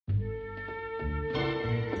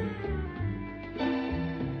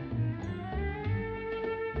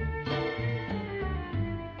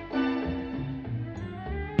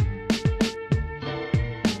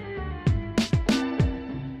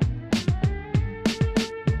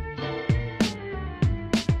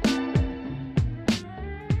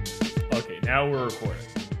now we're recording.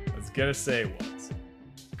 I was gonna say was.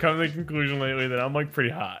 Come to the conclusion lately that I'm like pretty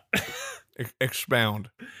hot. Expound.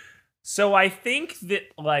 So I think that,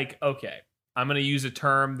 like, okay, I'm gonna use a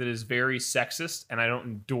term that is very sexist and I don't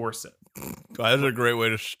endorse it. That's a great way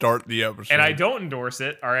to start the episode. And I don't endorse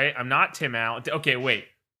it, all right? I'm not Tim Allen. Okay, wait.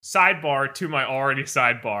 Sidebar to my already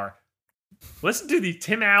sidebar. Listen to the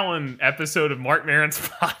Tim Allen episode of Mark Maron's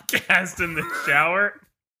podcast in the shower.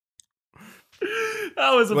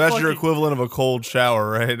 That was that's your equivalent of a cold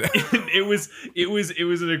shower, right? it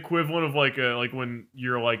was an equivalent of like when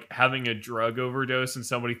you're like having a drug overdose and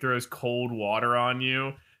somebody throws cold water on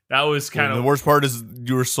you. That was kind of the worst part is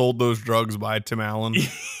you were sold those drugs by Tim Allen.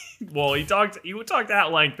 Well, he talked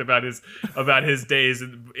at length about his days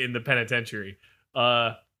in the penitentiary.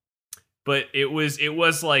 But it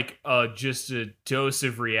was like just a dose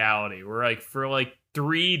of reality. Where like for like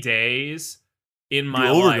 3 days in my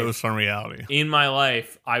overdose on reality. In my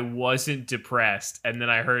life, I wasn't depressed, and then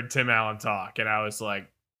I heard Tim Allen talk, and I was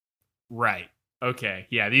like, right, okay,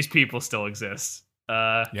 yeah, these people still exist.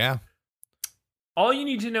 Yeah. All you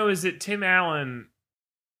need to know is that Tim Allen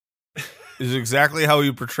is exactly how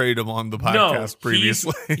you portrayed him on the podcast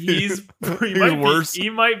previously. He's worse. He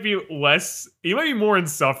might be more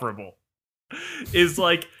insufferable. Is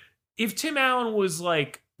like if Tim Allen was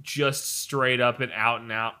like just straight up and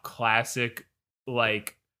out classic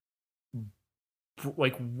like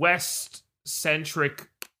West centric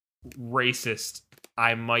racist,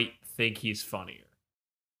 I might think he's funnier.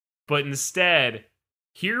 But instead,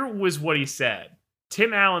 here was what he said.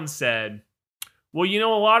 Tim Allen said, well, you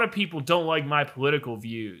know, a lot of people don't like my political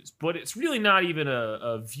views, but it's really not even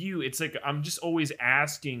a view. It's like I'm just always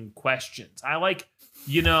asking questions. I like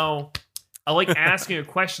asking a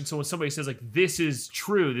question. So when somebody says like, this is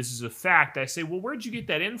true, this is a fact, I say, well, where'd you get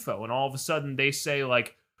that info? And all of a sudden they say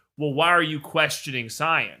like, well, why are you questioning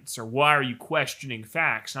science? Or why are you questioning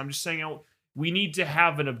facts? And I'm just saying, we need to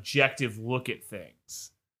have an objective look at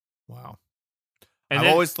things. Wow. And I've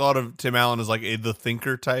always thought of Tim Allen as like the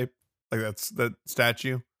thinker type. Like that's that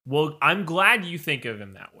statue. Well, I'm glad you think of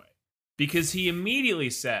him that way. Because he immediately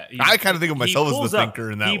said... I kind of think of myself as the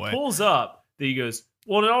thinker in that way. He pulls up that he goes,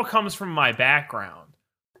 well, it all comes from my background.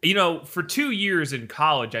 You know, for 2 years in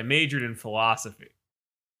college, I majored in philosophy.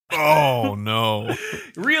 Oh, no.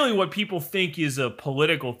 Really, what people think is a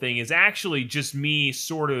political thing is actually just me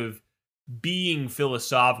sort of being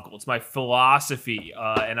philosophical. It's my philosophy,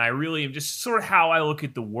 and I really am just sort of how I look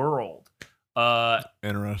at the world.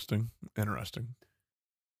 Interesting.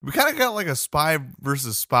 We kind of got like a spy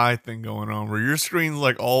versus spy thing going on where your screen's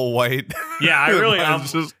like all white. Yeah, I really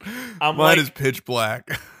mine is pitch black.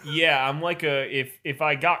 Yeah, I'm like if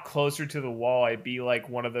I got closer to the wall, I'd be like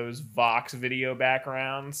one of those Vox video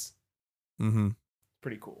backgrounds. Mm-hmm.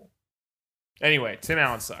 Pretty cool. Anyway, Tim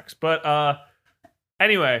Allen sucks. But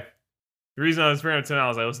anyway, the reason I was bringing up Tim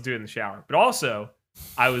Allen is I listened to it in the shower. But also,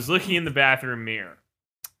 I was looking in the bathroom mirror.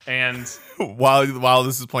 And while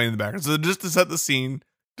this is playing in the background. So just to set the scene,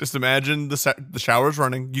 just imagine the shower's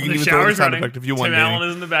running. You can even throw the sound effect if you want. Tim Allen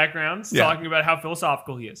is in the background talking about how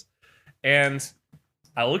philosophical he is. And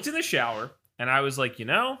I looked in the shower and I was like,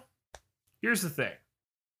 here's the thing.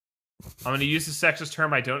 I'm going to use the sexist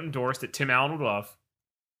term I don't endorse that Tim Allen would love.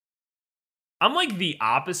 I'm like the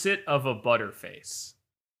opposite of a butterface.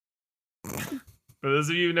 For those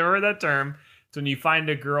of you who've never heard that term, it's when you find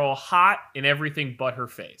a girl hot in everything but her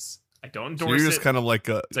face. I don't endorse it. So you're just kind of like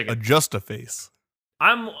a just a face.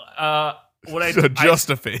 I'm what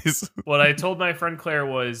a face. What I told my friend Claire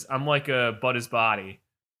was I'm like a butt his body.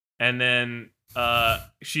 And then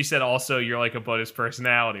she said also you're like a butt his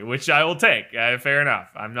personality, which I will take. Fair enough.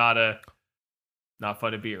 I'm not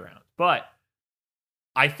fun to be around. But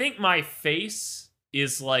I think my face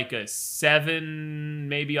is like a 7,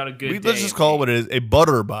 maybe on a good day. Let's just call it what it is, a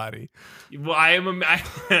butter body. Well, I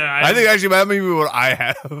think actually that may be what I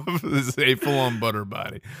have is a full-on butter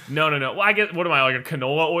body. No. Well, I guess, what am I, like a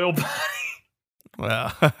canola oil body?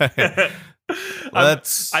 Well,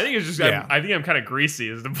 that's... I think it's just... Yeah. I think I'm kind of greasy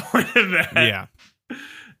is the point of that. Yeah.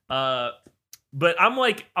 But I'm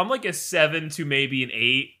like a 7 to maybe an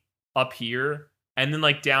 8 up here. And then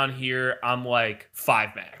like down here, I'm like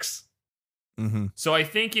 5 max. Mm-hmm. So I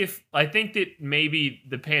think that maybe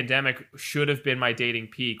the pandemic should have been my dating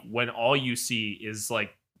peak when all you see is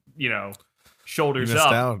like, shoulders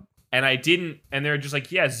up. Out. And I didn't, and they're just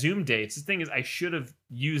like, yeah, Zoom dates. The thing is, I should have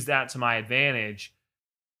used that to my advantage.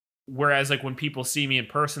 Whereas like when people see me in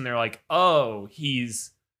person, they're like, oh,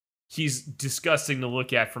 he's disgusting to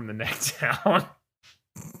look at from the neck down.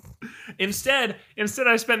 Instead,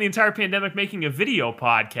 I spent the entire pandemic making a video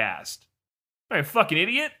podcast. Am I a fucking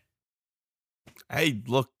idiot? Hey,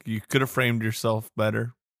 look, you could have framed yourself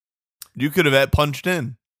better. You could have punched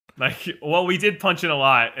in. Like, well, we did punch in a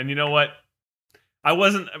lot, and you know what? I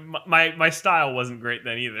wasn't my style wasn't great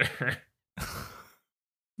then either.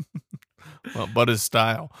 Well, but his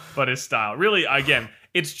style. Really, again,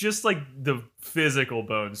 it's just like the physical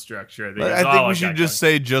bone structure. I think we should just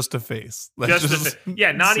say just a face.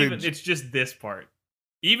 Yeah, not even. It's just this part.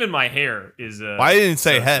 Even my hair is. Well, I didn't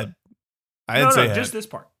say head. I didn't say head. Just this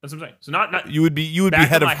part. That's what I'm saying. So not you would be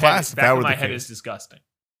head of class if that were the case. My head is disgusting.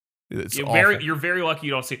 You're very lucky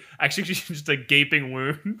you don't see. Actually, just a gaping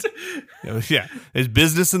wound. Yeah, there's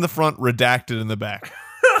business in the front, redacted in the back.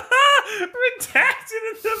 Redacted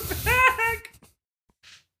in the back.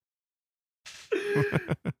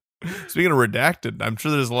 Speaking of redacted, I'm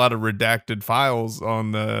sure there's a lot of redacted files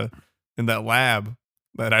in that lab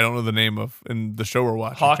that I don't know the name of in the show we're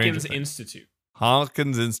watching. Hawkins Institute. Big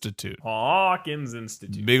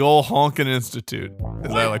ol' honkin' institute,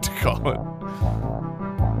 as I like to call it.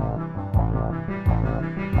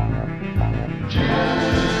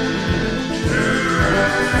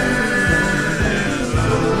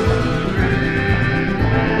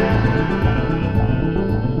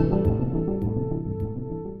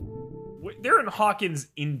 They're in Hawkins,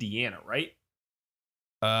 Indiana, right?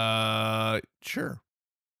 Sure.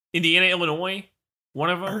 Indiana, Illinois. One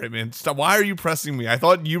of them. All right, man. Stop. Why are you pressing me? I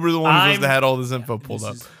thought you were the one who had all this info pulled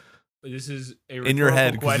up. This is a in your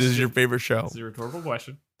head because this is your favorite show. It's a rhetorical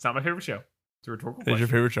question. It's not my favorite show. It's a rhetorical question. It's your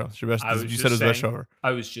favorite show. It's your best. You said it was the best show ever.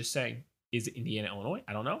 I was just saying, is it Indiana, Illinois?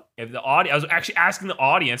 I don't know. If the audience, I was actually asking the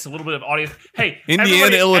audience, a little bit of audience. Hey,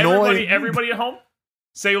 Indiana, Illinois. Everybody at home,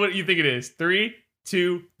 say what you think it is. 3,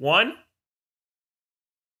 2, 1.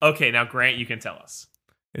 Okay, now Grant, you can tell us.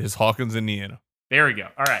 It is Hawkins, Indiana. There we go.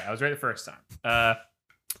 All right, I was right the first time.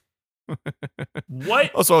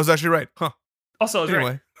 What? Also, I was actually right. Huh. Also, I was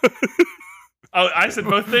right. Oh, I said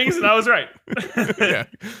both things and I was right. Yeah.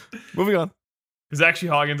 Moving on. It's actually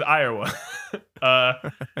Hawkins, Iowa.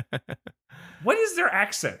 What is their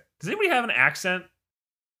accent? Does anybody have an accent?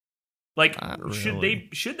 Like, should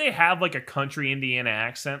they have like a country Indiana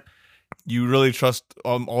accent? You really trust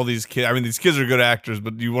all these kids? I mean, these kids are good actors,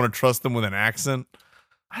 but do you want to trust them with an accent?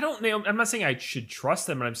 I don't know. I'm not saying I should trust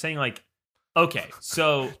them, but I'm saying like, okay,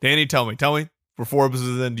 so Danny, tell me, we're 4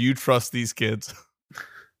 episodes in. Do you trust these kids?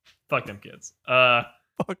 Fuck them kids.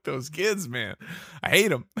 Fuck those kids, man. I hate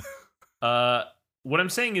them. What I'm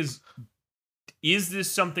saying is this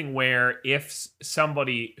something where if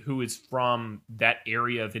somebody who is from that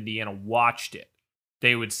area of Indiana watched it,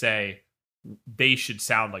 they would say they should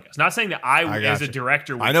sound like us? Not saying that I as a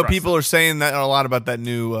director would. I know people are saying that a lot about that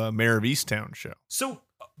new Mayor of Easttown show. So,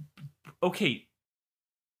 okay.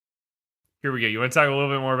 Here we go. You want to talk a little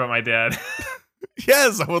bit more about my dad?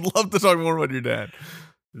 Yes, I would love to talk more about your dad.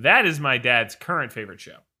 That is my dad's current favorite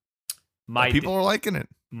show. People are liking it.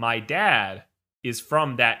 My dad is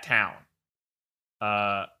from that town.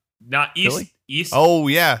 Not Philly? East. Oh,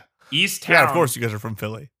 yeah. East Town. Yeah, of course you guys are from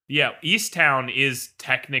Philly. Yeah, East Town is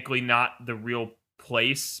technically not the real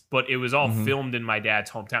place, but it was all filmed in my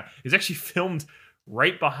dad's hometown. It was actually filmed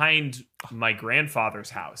right behind my grandfather's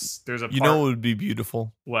house. There's a part. You know what would be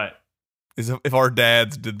beautiful? What? Is if our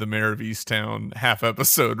dads did the Mayor of Easttown half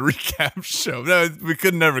episode recap show. No, we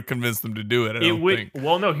could never convince them to do it. I don't think.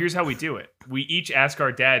 Well, no, here's how we do it. We each ask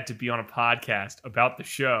our dad to be on a podcast about the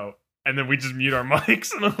show, and then we just mute our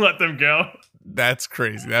mics and let them go. That's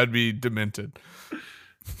crazy. That'd be demented.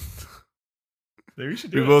 Maybe we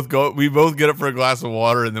should do it. We both get up for a glass of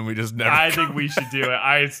water, and then we just never. I think we should do it.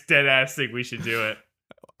 I dead ass think we should do it.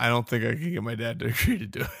 I don't think I can get my dad to agree to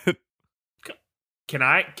do it. Can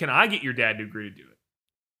I get your dad to agree to do it?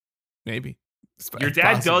 Maybe. Your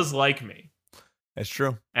dad does like me. That's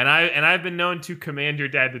true. And I've been known to command your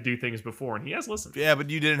dad to do things before, and he has listened. Yeah, but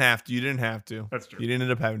you didn't have to. You didn't have to. That's true. You didn't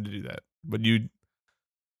end up having to do that. But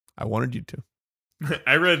I wanted you to.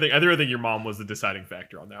 I really think your mom was the deciding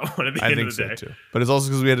factor on that one at the end of the day. So too. But it's also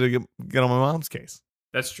because we had to get on my mom's case.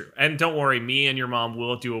 That's true. And don't worry, me and your mom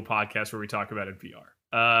will do a podcast where we talk about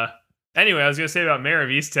NPR. Anyway, I was going to say about Mayor of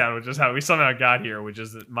Easttown, which is how we somehow got here, which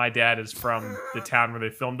is that my dad is from the town where they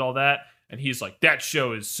filmed all that. And he's like, that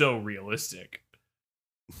show is so realistic.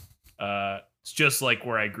 It's just like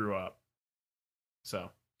where I grew up.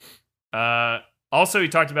 So, also he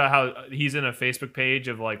talked about how he's in a Facebook page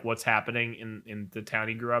of like what's happening in the town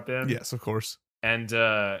he grew up in. Yes, of course. And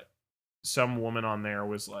some woman on there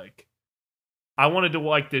was like, I wanted to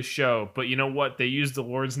like this show, but you know what? They used the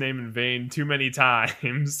Lord's name in vain too many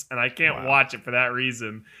times, and I can't watch it for that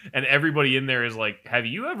reason. And everybody in there is like, have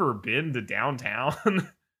you ever been to downtown?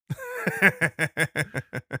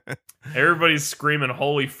 Everybody's screaming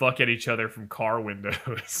 "Holy fuck" at each other from car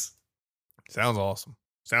windows. Sounds awesome.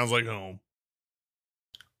 Sounds like home.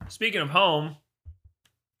 Speaking of home,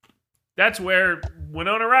 that's where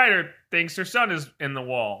Winona Ryder thinks her son is in the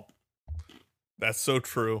wall. That's so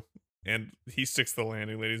true. And he sticks the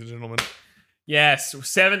landing, ladies and gentlemen. Yes,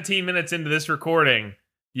 17 minutes into this recording,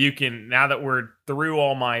 you can, now that we're through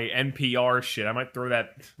all my NPR shit, I might throw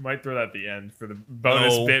that at the end for the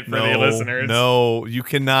bonus bit for the listeners. No, you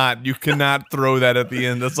cannot throw that at the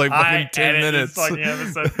end. That's like fucking 10 minutes.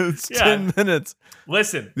 It's 10 minutes.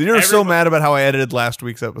 Listen, you're so mad about how I edited last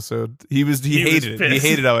week's episode. He hated it. He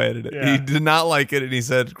hated how I edited it. Yeah. He did not like it, and he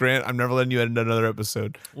said, "Grant, I'm never letting you edit another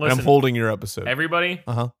episode. Listen, and I'm holding your episode." Everybody,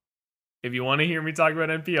 if you want to hear me talk about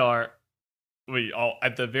NPR,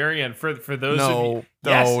 at the very end, for those of you,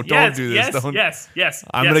 don't do this. Yes.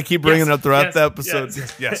 I'm gonna keep bringing it up throughout the episode.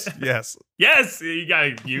 Yes.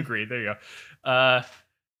 You agreed. There you go. I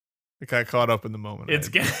got caught up in the moment. It's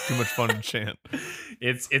too much fun to chant.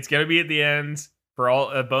 It's gonna be at the end for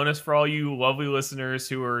a bonus for all you lovely listeners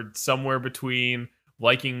who are somewhere between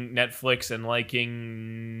liking Netflix and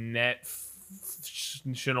liking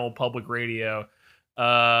national public radio.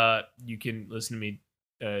 You can listen to me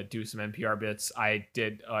do some NPR bits. I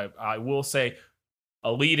will say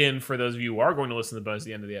a lead in for those of you who are going to listen to the bonus at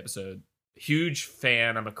the end of the episode. Huge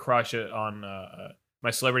fan. I'm a crush on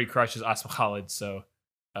my celebrity crush is Asma Khalid, so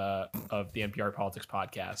of the NPR Politics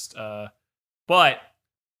podcast. But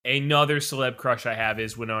another celeb crush I have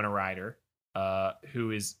is Winona Ryder, who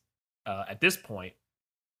is at this point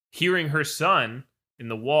hearing her son in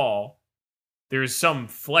the wall. There's some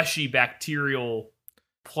fleshy bacterial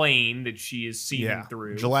plane that she is seeing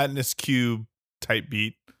through. Gelatinous cube type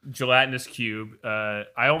beat. Gelatinous cube. I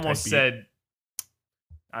almost said.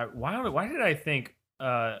 Why did I think?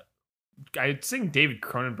 I'd sing David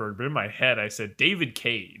Cronenberg, but in my head I said David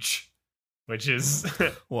Cage, which is.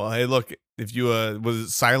 Well, hey, look. If you was it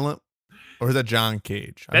Silent, or is that John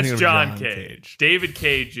Cage? That's John Cage. David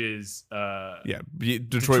Cage is.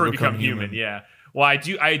 Detroit Become Human. Yeah. Well, I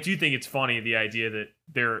do think it's funny, the idea that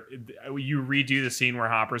you redo the scene where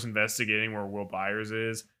Hopper's investigating where Will Byers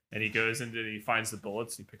is, and he goes and he finds the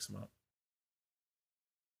bullets and he picks them up.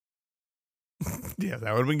 Yeah,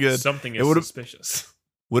 that would have been good. Something is suspicious.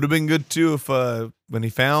 Would have been good too if when he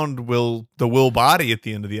found the Will body at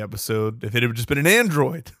the end of the episode, if it had just been an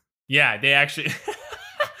android. Yeah, they actually.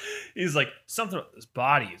 He's like, something about this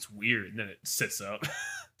body is weird, and then it sits up.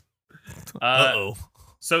 Uh-oh.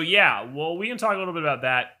 So yeah, well, we can talk a little bit about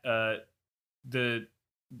that. The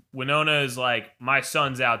Winona is like, my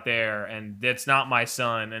son's out there, and that's not my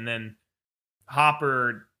son. And then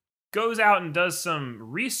Hopper goes out and does some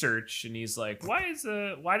research, and he's like, why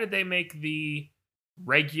did they make the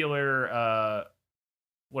regular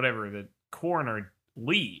the coroner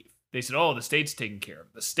leave? They said, oh, the state's taking care of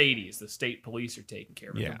it. The state police are taking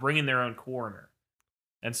care of it. Yeah. They're bringing their own coroner.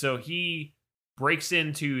 And so he breaks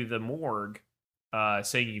into the morgue,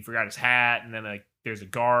 saying he forgot his hat, and then there's a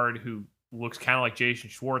guard who looks kind of like Jason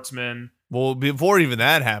Schwartzman. Well, before even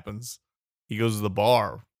that happens, he goes to the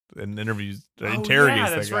bar and interrogates that's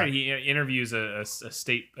that guy. Right. He interviews a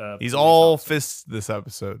state. He's all officer. Fists this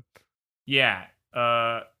episode. Yeah,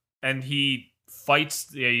 and he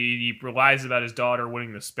fights. He relies about his daughter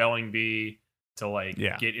winning the spelling bee to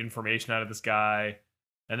get information out of this guy,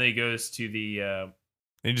 and then he goes to the.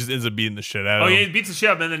 He just ends up beating the shit out of him. Oh, yeah, he beats the shit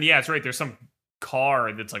out of him, and then it's right. There's some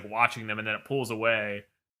car that's watching them, and then it pulls away.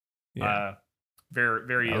 Yeah, very,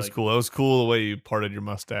 very. That was cool. That was cool the way you parted your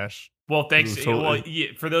mustache. Well, thanks.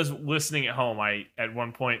 For those listening at home, I at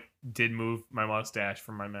one point did move my mustache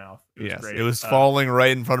from my mouth. It was great. It was falling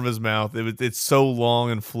right in front of his mouth. It's so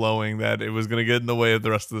long and flowing that it was going to get in the way of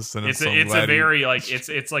the rest of the sentence.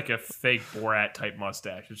 It's like a fake Borat type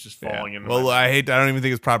mustache. It's just falling in. Well, I don't even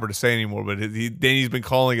think it's proper to say anymore. But Danny's been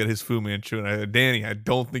calling it his Fu Manchu, and I said, Danny, I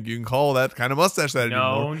don't think you can call that kind of mustache that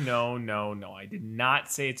anymore. No. I did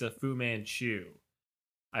not say it's a Fu Manchu.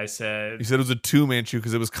 I said... You said it was a two-Manchu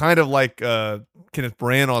because it was kind of like Kenneth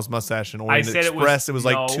Branagh's mustache in Orient Express. It was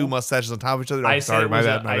like two mustaches on top of each other. I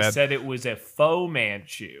said it was a faux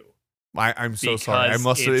Manchu. I'm so sorry.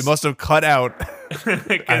 It must have cut out.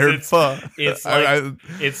 I heard pho.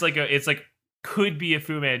 It's like could be a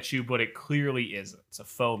Fu Manchu, but it clearly isn't. It's a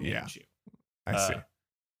faux Manchu. I see.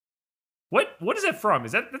 What is that from?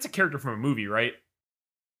 That's a character from a movie, right?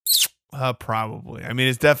 Probably. I mean,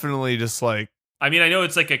 it's definitely just like. I mean, I know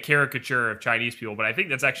it's like a caricature of Chinese people, but I think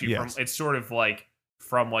that's actually from. It's sort of like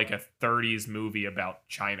from like a 30s movie about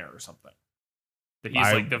China or something. That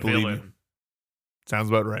he's like the villain. Sounds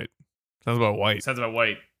about right. Sounds about white.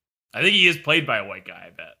 I think he is played by a white guy, I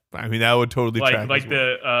bet. I mean, that would totally track. Like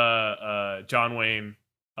the John Wayne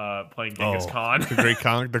playing Genghis Khan.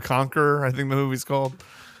 The Conqueror, I think the movie's called.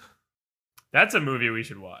 That's a movie we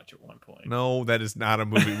should watch at one point. No, that is not a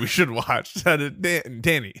movie we should watch.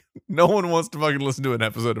 Danny, no one wants to fucking listen to an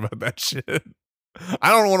episode about that shit.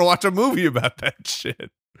 I don't want to watch a movie about that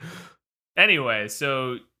shit. Anyway,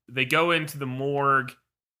 so they go into the morgue.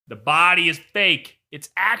 The body is fake. It's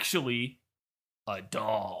actually a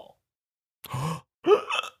doll.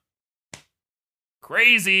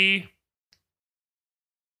 Crazy.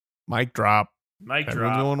 Mic drop.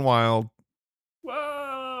 Everyone's going wild.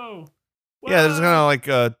 Whoa. Yeah, there's kind of like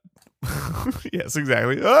yes,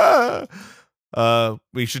 exactly.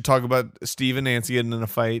 We should talk about Steve and Nancy getting in a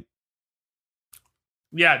fight.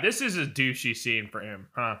 Yeah, this is a douchey scene for him,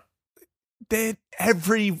 huh?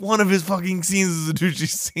 Every one of his fucking scenes is a douchey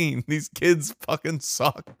scene. These kids fucking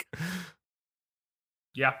suck.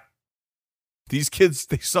 Yeah. These kids,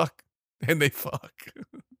 they suck and they fuck.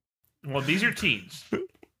 Well, these are teens.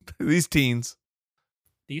 These teens.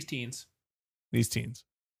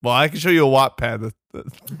 Well, I can show you a Wattpad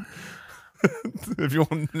if you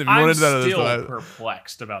want. I'm still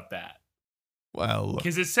perplexed about that. Well,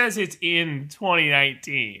 because it says it's in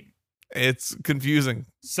 2019. It's confusing.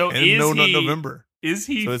 So and is not he November? Is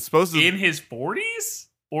he so it's supposed to, in his 40s,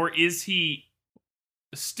 or is he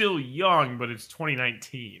still young? But it's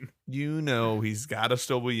 2019. You know, he's got to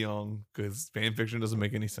still be young because fan fiction doesn't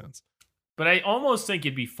make any sense. But I almost think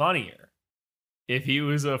it'd be funnier if he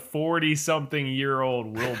was a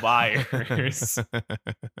 40-something-year-old Will Byers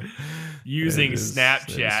using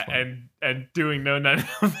Snapchat and doing No Nut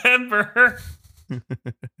November.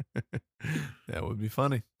 That would be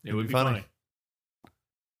funny. It would be funny.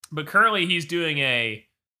 But currently he's doing a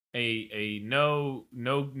no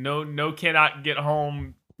cannot get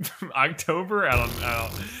home October. I don't.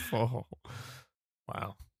 Oh,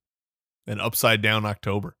 wow. An upside down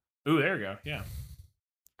October. Ooh, there we go. Yeah.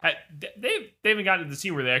 They haven't gotten to the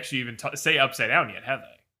scene where they actually even say upside down yet, have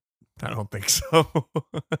they? I don't think so.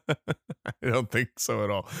 I don't think so at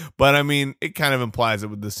all. But I mean, it kind of implies it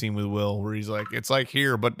with the scene with Will where he's like, it's like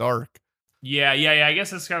here, but dark. Yeah. I guess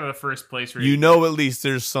that's kind of the first place where at least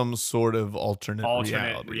there's some sort of alternate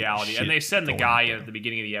reality. And they send the guy in at the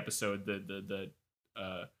beginning of the episode,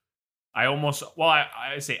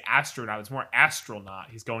 I say astronaut. It's more astronaut.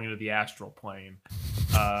 He's going into the astral plane.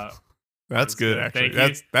 That's good, actually.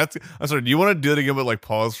 That's. I'm sorry. Do you want to do it again, but like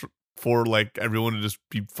pause for like everyone to just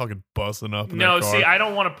be fucking busting up? No, see, I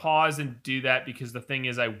don't want to pause and do that because the thing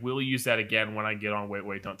is, I will use that again when I get on.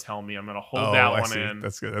 Wait, don't tell me. I'm gonna hold that one in.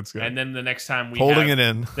 That's good. And then the next time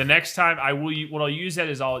the next time I will. What I'll use that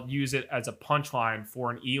is I'll use it as a punchline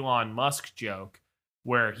for an Elon Musk joke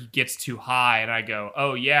where he gets too high, and I go,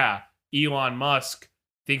 "Oh yeah, Elon Musk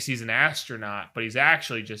thinks he's an astronaut, but he's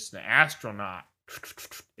actually just an astronaut."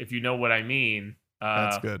 If you know what I mean.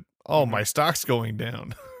 That's good. Oh, my stock's going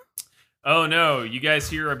down. Oh no, you guys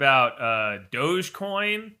hear about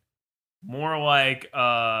Dogecoin? More like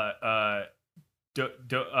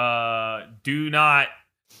do not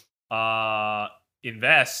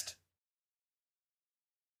invest.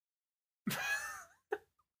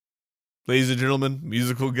 Ladies and gentlemen,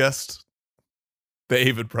 musical guest, the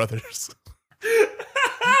Avid Brothers.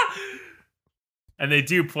 And they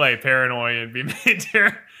do play Paranoid and Be Made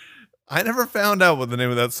to. I never found out what the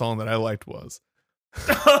name of that song that I liked was.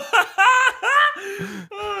 The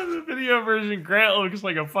video version, Grant looks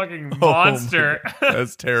like a fucking monster.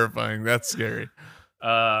 That's terrifying. That's scary.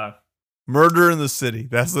 Murder in the City.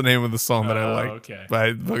 That's the name of the song that I like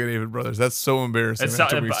by fucking Avid Brothers. That's so embarrassing.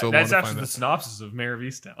 That's after the synopsis of Mayor of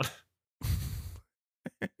Easttown.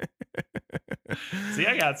 See,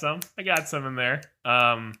 I got some in there.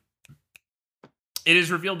 It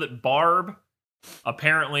is revealed that Barb,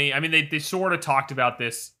 apparently, I mean, they sort of talked about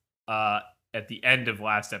this at the end of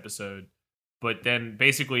last episode, but then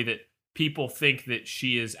basically that people think that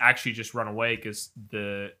she is actually just run away because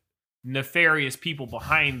the nefarious people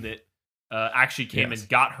behind it actually came and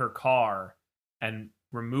got her car and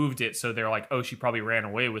removed it. So they're like, oh, she probably ran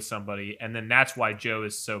away with somebody. And then that's why Joe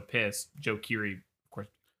is so pissed. Joe Keery, of course,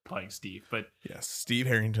 playing Steve, but yes, Steve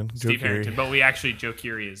Harrington. Harrington. But Joe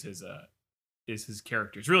Keery is his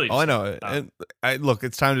character. It's really I know. And look,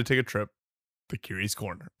 it's time to take a trip to Keery's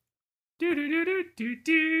Corner. Yeah,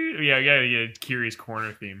 we gotta get Keery's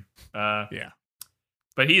Corner theme. Yeah.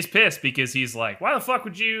 But he's pissed because he's like, why the fuck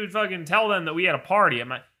would you fucking tell them that we had a party?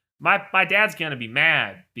 And my dad's gonna be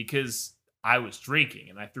mad because I was drinking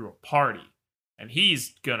and I threw a party. and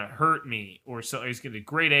he's gonna hurt me, or so he's gonna be a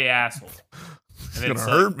grade A asshole. It's gonna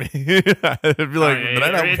hurt me. I'd be like,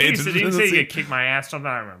 I think he said he could kick my ass. Something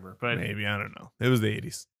I don't remember, but maybe I don't know. It was the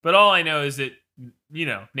 80s. But all I know is that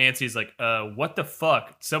Nancy's like, what the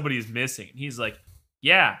fuck? Somebody's missing. And he's like,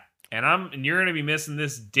 yeah, and you're gonna be missing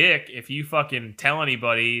this dick if you fucking tell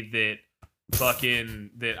anybody that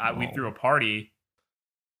we threw a party,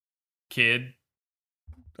 kid.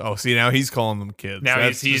 Oh, see, now he's calling them kids. Now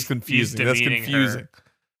that's he's confusing. That's confusing.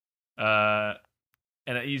 And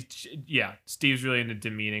Steve's really into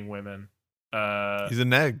demeaning women. He's a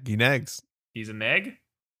neg. He negs. He's a neg?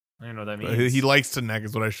 I don't know what that means. He likes to neg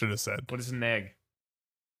is what I should have said. What is a neg?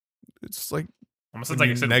 It's like almost sounds like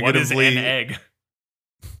I said, what is an egg?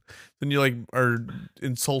 Then you or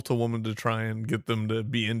insult a woman to try and get them to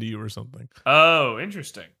be into you or something. Oh,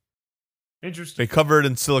 interesting. They cover it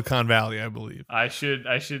in Silicon Valley, I believe. I should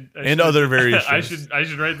other various I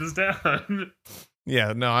should write this down.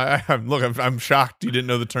 Yeah, no, I'm shocked you didn't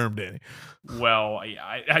know the term, Danny. Well,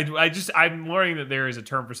 yeah, I'm learning that there is a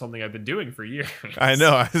term for something I've been doing for years. I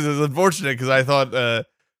know. It's unfortunate because I thought,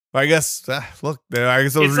 I guess I was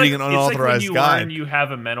reading an unauthorized guide. Learn you have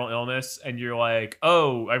a mental illness and you're like,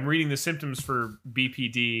 oh, I'm reading the symptoms for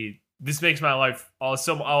BPD. This makes my life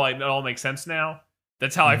it all makes sense now.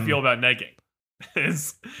 That's how I feel about negging.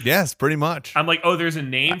 Yes, pretty much. I'm like, oh, there's a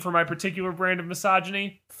name for my particular brand of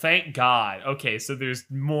misogyny? Thank God. Okay, so there's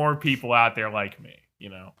more people out there like me,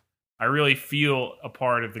 I really feel a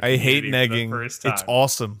part of the community. I hate negging. For the first time. It's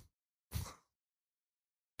awesome.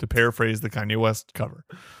 To paraphrase the Kanye West cover.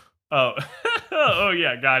 Oh. Oh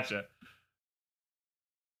yeah, gotcha.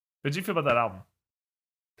 What did you feel about that album?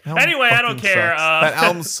 Anyway, I don't care. That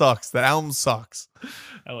album sucks. That album sucks.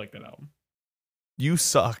 I like that album. You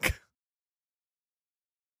suck.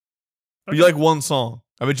 Okay. You like one song.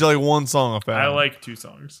 I bet you like one song off that album. I like 2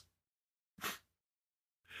 songs.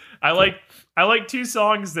 I like 2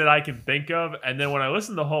 songs that I can think of, and then when I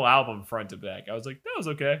listened to the whole album front to back, I was like, that was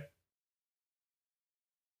okay.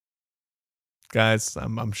 Guys,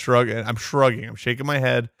 I'm shrugging. I'm shaking my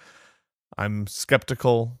head. I'm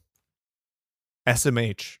skeptical.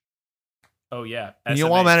 SMH. Oh yeah. SMH. You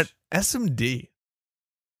know why I'm at it? SMD.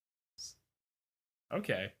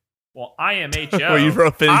 Okay. Well, IMHO. Well, you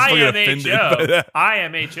wrote IMHO.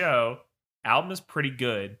 IMHO. Album is pretty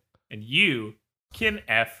good, and you can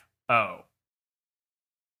FO.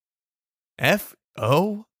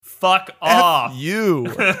 FO? Fuck off. You.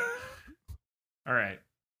 All right.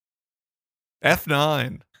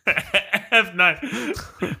 F9. F9.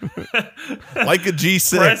 Like a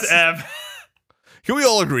G6. Press F. Can we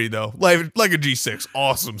all agree though? Like a G6.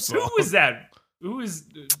 Awesome song. Who was that? Who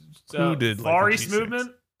did Far East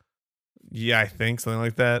Movement? Yeah, I think something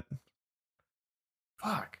like that.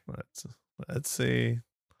 Fuck. Let's see.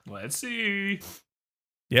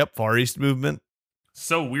 Yep, Far East Movement.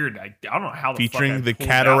 So weird. I don't know how the featuring fuck the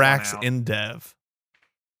Cataracts in Dev.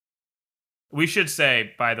 We should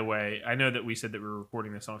say, by the way, I know that we said that we were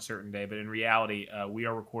recording this on a certain day, but in reality, we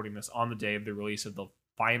are recording this on the day of the release of the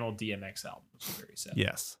final DMX album, which is very sad.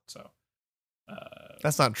 Yes. So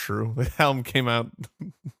that's not true. The album came out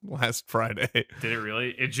last Friday. Did it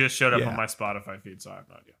really? It just showed up on my Spotify feed, so I have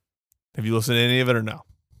no idea. Have you listened to any of it or no?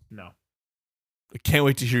 No. I can't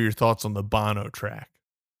wait to hear your thoughts on the Bono track.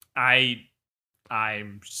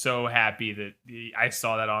 I'm so happy that I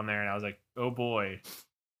saw that on there, and I was like, oh boy.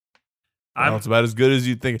 Well, it's about as good as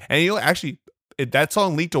you'd think. And actually, that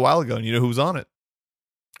song leaked a while ago, and you know who's on it?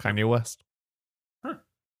 Kanye West. Huh.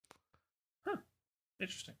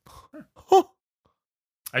 Interesting. Huh.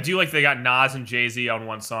 I do like they got Nas and Jay-Z on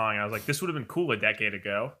one song. I was like, this would have been cool a decade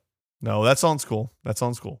ago. No, that song's cool.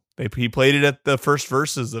 He played it at the first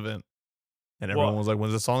Versus event, and everyone was like,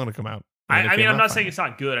 when's the song going to come out? I mean, I'm not saying it's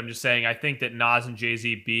not good. I'm just saying I think that Nas and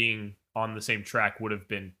Jay-Z being on the same track would have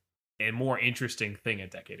been a more interesting thing a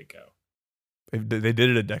decade ago. They did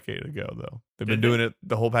it a decade ago, though. They've been doing it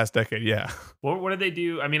the whole past decade, yeah. What did they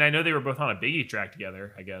do? I mean, I know they were both on a Biggie track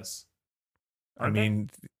together, I guess.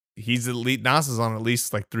 He's Nas is on at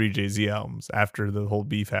least like 3 Jay-Z albums after the whole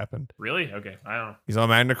beef happened. Really? Okay, I don't know. He's on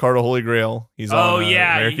Magna Carta Holy Grail. He's on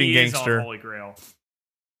American Gangster. Is on Holy Grail.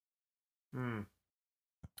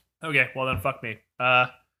 Okay, well then fuck me.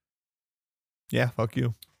 Yeah, fuck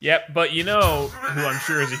you. Yep, but you know who I'm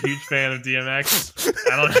sure is a huge fan of DMX.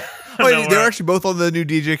 They're actually both on the new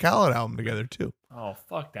DJ Khaled album together too. Oh,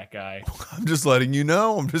 fuck that guy. I'm just letting you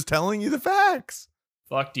know. I'm just telling you the facts.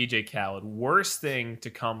 Fuck DJ Khaled. Worst thing to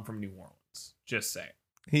come from New Orleans. Just saying.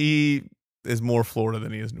 He is more Florida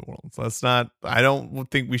than he is New Orleans. I don't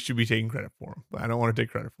think we should be taking credit for him. I don't want to take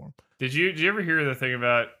credit for him. Did you ever hear the thing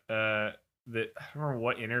about I don't remember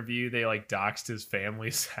what interview they like doxed his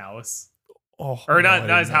family's house. Oh, Or no,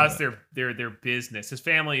 not his house, that. their business. His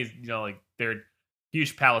family is, like they're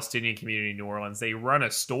huge Palestinian community in New Orleans. They run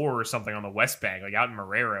a store or something on the West Bank, like out in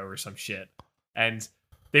Marrero or some shit. And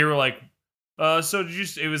they were like, so did you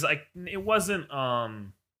it was like it wasn't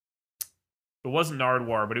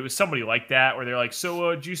Nardwar, but it was somebody like that where they're like,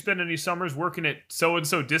 so did you spend any summers working at so and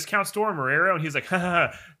so discount store in Marrero? And he's like,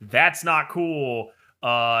 haha, that's not cool.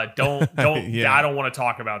 Don't Yeah. I don't want to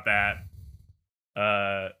talk about that.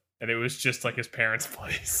 And it was just like his parents'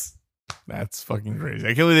 place. That's fucking crazy. I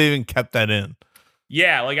can't believe they even kept that in.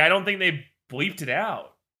 Yeah, like I don't think they bleeped it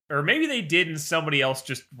out. Or maybe they did and somebody else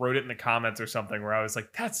just wrote it in the comments or something where I was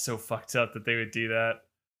like, that's so fucked up that they would do that.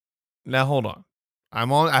 Now hold on.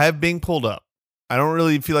 I have Bing pulled up. I don't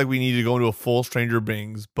really feel like we need to go into a full Stranger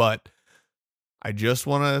Bings, but I just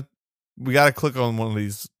we got to click on one of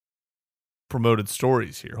these promoted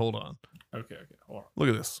stories here. Hold on. Okay, hold on. Look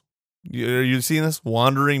at this. Are you seeing this?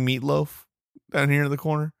 Wandering Meatloaf down here in the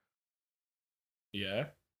corner? Yeah.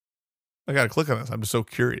 I got to click on this. I'm just so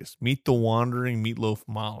curious. Meet the Wandering Meatloaf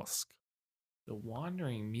Mollusk. The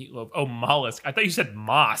Wandering Meatloaf. Oh, mollusk. I thought you said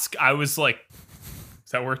mosque. I was like,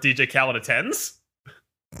 is that where DJ Khaled attends?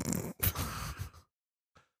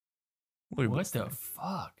 What the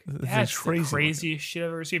fuck? That's the craziest shit I've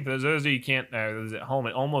ever seen. For those of you who can't at home,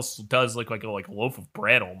 it almost does look like a loaf of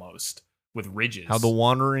bread almost with ridges. How the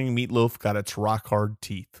Wandering Meatloaf got its rock hard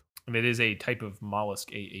teeth. And it is a type of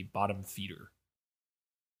mollusk, a bottom feeder.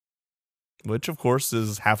 Which, of course,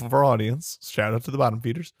 is half of our audience. Shout out to the bottom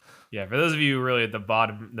feeders. Yeah, for those of you really at the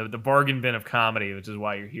bottom, the bargain bin of comedy, which is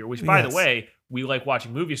why you're here. Which, by the way, we like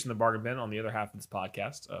watching movies from the bargain bin on the other half of this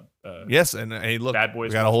podcast. Yes, and hey, look, Bad Boys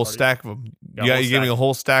we got a whole Party. stack of them. You gave me a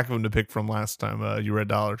whole stack of them to pick from last time you read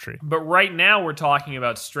Dollar Tree. But right now we're talking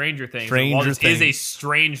about Stranger Things. Stranger Things is a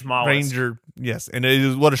strange mollusk. Stranger, yes, and it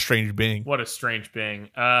is what a strange being. What a strange being.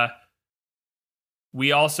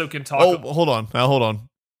 We also can talk. Oh, hold on.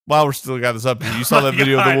 While we're still got this up, you saw that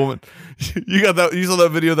video of the woman. You saw that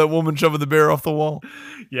video of that woman shoving the bear off the wall.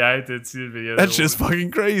 Yeah, I did see the video. That's just fucking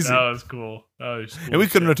crazy. That was cool. And we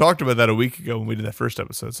couldn't have talked about that a week ago when we did that first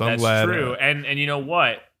episode. So I'm glad. That's true. And you know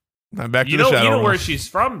what? I'm back to the shadow. You know where she's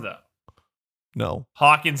from though? No.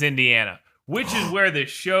 Hawkins, Indiana, which is where the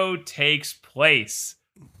show takes place.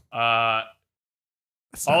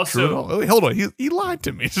 That's not true at all. Wait, hold on. He lied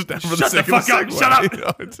to me. Just for the Shut sake the fuck of up. Shut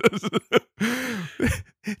up.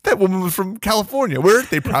 That woman was from California. Where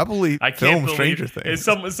they probably filmed Stranger Things.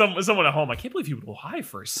 It's someone at home. I can't believe he would lie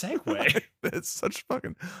for a segue. That's such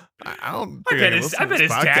fucking. I don't. I bet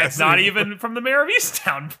his dad's not even from the Mayor of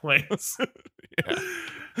Easttown place. Yeah.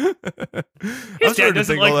 His dad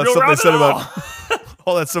doesn't like Real Rob at all.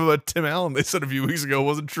 All that stuff about Tim Allen they said a few weeks ago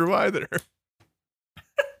wasn't true either.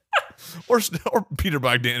 Or Peter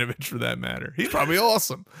Bogdanovich for that matter. He's probably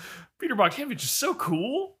awesome. Peter Bogdanovich is so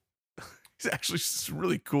cool. He's actually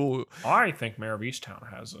really cool. I think Mayor of Easttown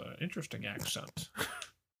has an interesting accent.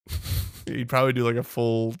 He'd probably do like a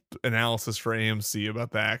full analysis for AMC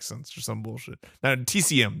about the accents or some bullshit. Now,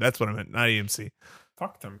 TCM, that's what I meant, not AMC.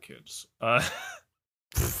 Fuck them kids.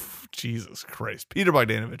 Jesus Christ. Peter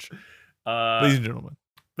Bogdanovich. Ladies and gentlemen.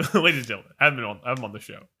 Ladies and gentlemen, I haven't been on the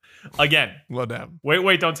show. Again. Love to have him.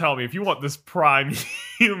 Wait, don't tell me. If you want this prime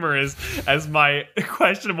humor as my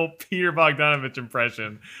questionable Peter Bogdanovich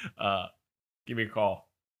impression, give me a call.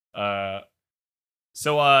 I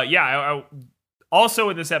also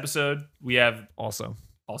in this episode, we have... Also.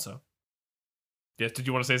 Yes, did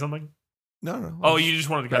you want to say something? No. Oh, you just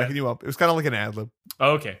wanted to backing you up. It was kind of like an ad-lib.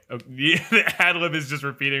 Oh, okay. The ad-lib is just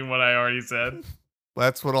repeating what I already said.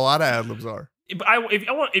 That's what a lot of ad-libs are.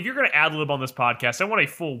 If you're going to ad-lib on this podcast, I want a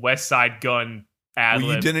full West Side Gun ad-lib.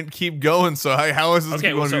 Well, you didn't keep going, so how is this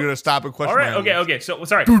going? You're going to stop and question. All right, okay. So,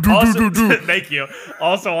 sorry. Thank you.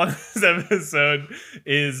 Also on this episode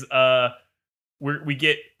is we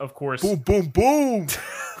get, of course, boom.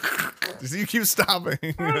 You keep stopping.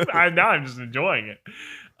 I'm just enjoying it.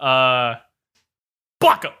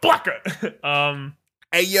 Blocka.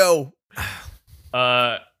 Hey yo.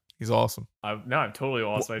 He's awesome. I'm totally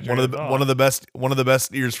lost my one of the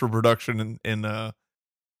best ears for production in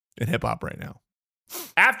hip hop right now.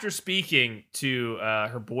 After speaking to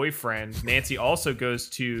her boyfriend, Nancy also goes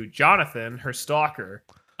to Jonathan, her stalker,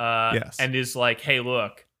 yes, and is like, "Hey,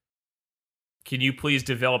 look, can you please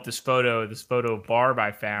develop this photo of Barb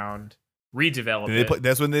I found? Redevelop it."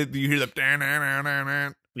 That's when you hear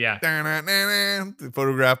the yeah, the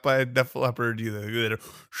photograph by Def Leppard.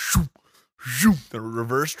 The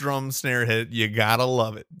reverse drum snare hit. You gotta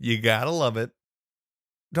love it.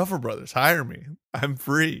 Duffer Brothers, hire me. I'm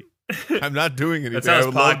free. I'm not doing anything. That's how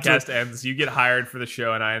this podcast ends. You get hired for the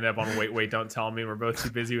show, and I end up on Wait, Don't Tell Me. And we're both too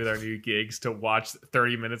busy with our new gigs to watch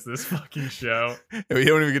 30 minutes of this fucking show. We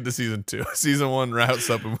don't even get to season 2. Season 1 routes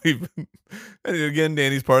up, and and again,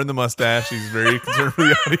 Danny's parting the mustache. He's very concerned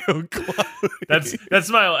with the audio quality.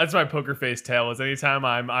 That's my poker face tale. Is anytime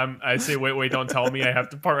I say Wait, Don't Tell Me, I have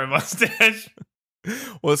to part my mustache.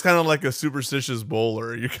 Well, it's kind of like a superstitious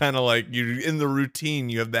bowler. You're kind of like, you're in the routine.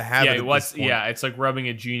 You have the habit. It's like rubbing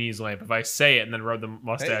a genie's lamp. If I say it and then rub the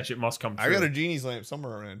mustache, it must come true. I got a genie's lamp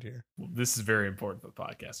somewhere around here. Well, this is very important for the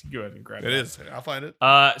podcast. You go ahead and grab it. It is. I'll find it.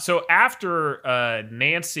 So after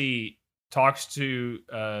Nancy talks to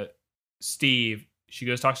Steve,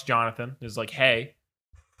 she talks to Jonathan. Is like, hey,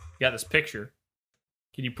 you got this picture.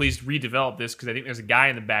 Can you please redevelop this? Because I think there's a guy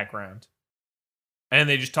in the background. And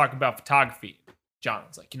they just talk about photography.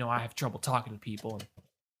 Jonathan's like, I have trouble talking to people, and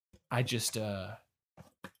I just like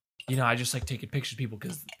taking pictures of people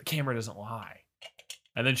because the camera doesn't lie.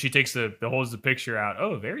 And then she takes holds the picture out.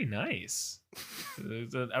 Oh, very nice.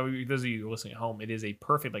 Those of you listening at home, it is a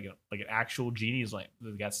perfect, like an actual genie's lamp.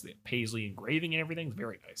 It got the paisley engraving and everything. It's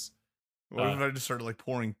very nice. What if I just started like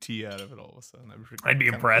pouring tea out of it all of a sudden? I'd be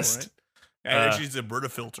impressed. Cool, right? Actually, it's a Brita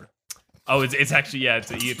filter. Oh, it's actually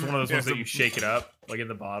it's one of those ones that you shake it up like in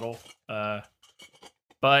the bottle.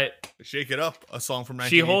 But Shake It Up, a song from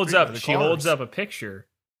 1983. She holds up a picture.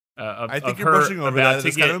 I think you're brushing over that.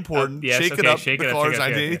 It's kind of important. Shake It Up, The Cars,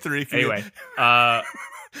 1983. Anyway,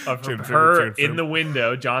 of her in the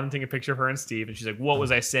window, John taking a picture of her and Steve, and she's like, "What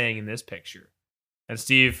was I saying in this picture?" And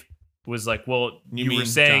Steve was like, "Well, you were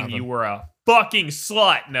saying Jonathan. You were a fucking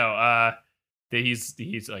slut." No, that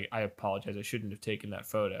he's like, "I apologize. I shouldn't have taken that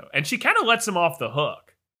photo." And she kind of lets him off the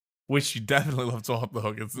hook, which she definitely lets him off the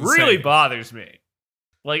hook. It's really bothers me.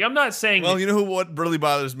 Like, I'm not saying... Well, what really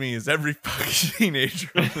bothers me is every fucking teenager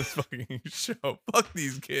on this fucking show. Fuck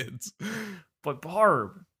these kids. But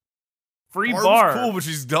Barb. Barb's Barb. Cool, but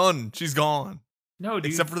she's done. She's gone. No,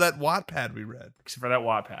 dude. Except for that Wattpad we read.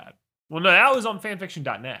 Well, no, that was on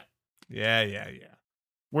fanfiction.net. Yeah.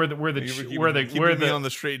 We're me on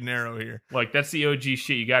the straight and narrow here. Like, that's the OG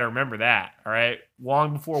shit. You got to remember that, all right?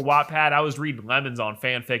 Long before Wattpad, I was reading lemons on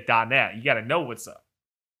fanfic.net. You got to know what's up.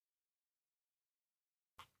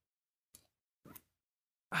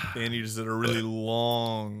 And you just did a really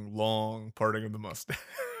long parting of the mustache.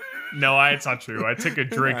 No, it's not true. I took a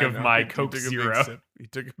drink of my Coke Zero. You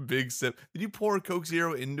took a big sip. Did you pour a Coke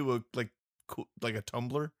Zero into a like a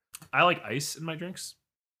tumbler? I like ice in my drinks.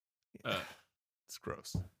 It's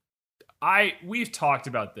gross. We've talked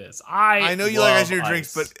about this. I know you like ice in your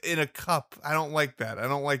drinks, but in a cup, I don't like that. I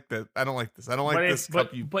don't like that. I don't like this. I don't like this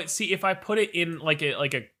cup. But see, if I put it in like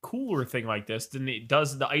a cooler thing like this, then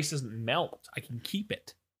the ice doesn't melt. I can keep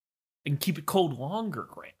it. And keep it cold longer,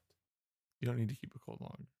 Grant. You don't need to keep it cold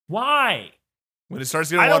longer. Why? When it starts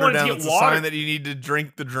getting watered down, it's a sign that you need to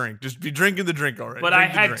drink the drink. Just be drinking the drink already. But I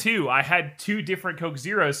had two. I had 2 different Coke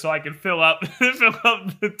Zeros so I could fill up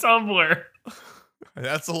the tumbler.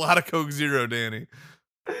 That's a lot of Coke Zero, Danny.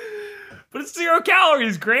 But it's 0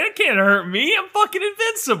 calories, Grant. It can't hurt me. I'm fucking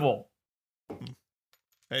invincible.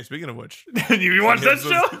 Hey, speaking of which, you watch that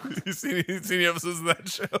show? You seen the episodes of that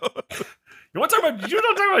show? You want to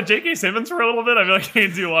talk about J.K. Simmons for a little bit? I feel like I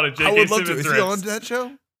can do a lot of J.K. Simmons. Is he on that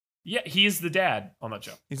show? Yeah, he's the dad on that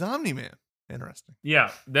show. He's Omni-Man. Interesting.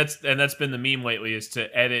 Yeah, that's been the meme lately, is to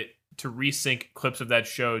resync clips of that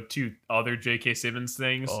show to other J.K. Simmons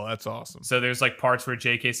things. Oh, that's awesome. So there's like parts where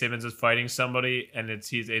J.K. Simmons is fighting somebody, and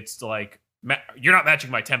it's like, you're not matching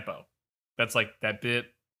my tempo. That's like that bit.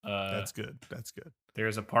 That's good.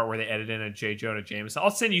 There's a part where they edit in a J. Jonah Jameson.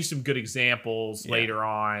 I'll send you some good examples later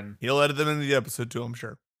on. He'll edit them into the episode too, I'm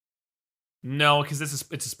sure. No, because it's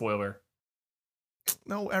a spoiler.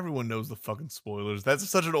 No, everyone knows the fucking spoilers. That's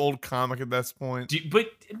such an old comic at this point.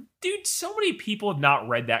 Dude, so many people have not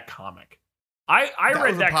read that comic. I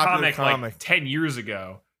read that comic like 10 years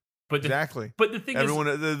ago. But exactly. But the thing is,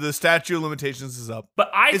 the statute of limitations is up. But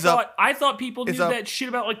I thought people knew that shit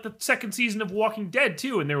about like the 2nd season of Walking Dead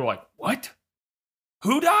too, and they were like, "What?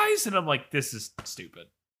 Who dies?" And I'm like, "This is stupid."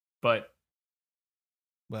 But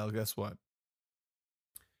well, guess what?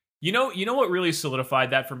 You know what really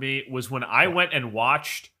solidified that for me was when I went and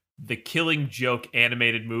watched the Killing Joke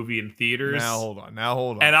animated movie in theaters. Now hold on.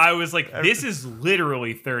 And I was like, this is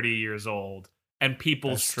literally 30 years old. And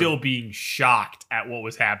people still being shocked at what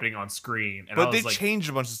was happening on screen. And but they changed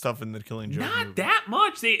a bunch of stuff in the Killing Joke movie. Not that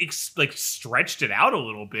much. They stretched it out a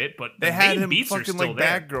little bit, but they had him fucking like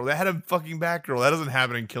there. Batgirl. They had him fucking Batgirl. That doesn't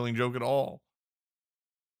happen in Killing Joke at all.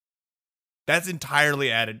 That's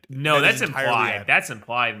entirely added. No, that's implied. That's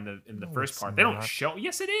implied in the first part. They don't show.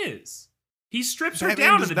 Yes, it is. He strips her Batman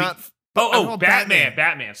down does in the not. Batman.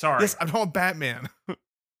 Batman. Sorry. Yes, I'm talking about Batman.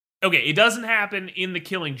 Okay, it doesn't happen in The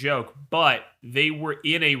Killing Joke, but they were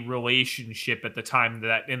in a relationship at the time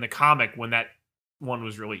that in the comic when that one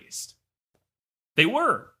was released. They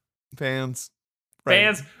were Fans.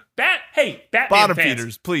 Batman Bottom fans.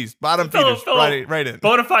 feeders, please. Bottom feeders. Right in.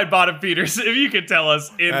 Bonafide bottom feeders, if you could tell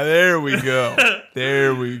us. There we go.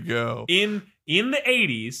 There we go. In the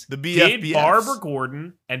 80s, the BFBS. Did Barbara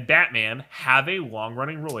Gordon and Batman have a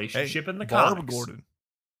long-running relationship in the comics?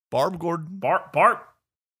 Barb Gordon.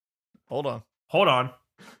 Hold on. Hold on.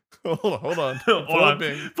 Hold on. Pull up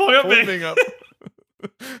Bing. Up.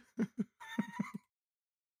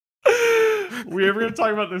 We ever gonna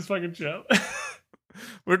talk about this fucking show?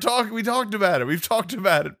 We talked about it. We've talked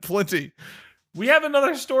about it plenty. We have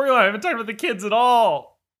another storyline. I haven't talked about the kids at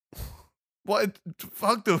all. What?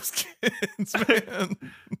 Fuck those kids, man.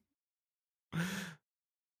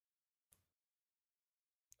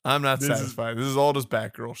 I'm not satisfied. This is all just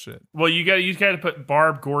Batgirl shit. Well, you got to put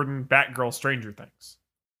Barb Gordon, Batgirl, Stranger Things.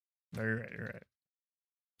 No, you're right.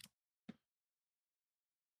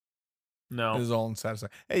 No, this is all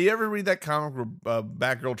unsatisfying. Hey, you ever read that comic where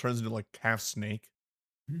Batgirl turns into like half snake?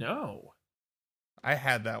 No, I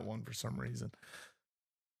had that one for some reason.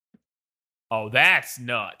 Oh, that's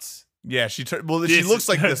nuts. Yeah, she looks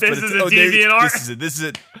like this. This is a deviant art. This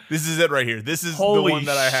is it right here. This is Holy the one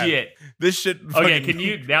that I had. Shit. This shit. Okay, can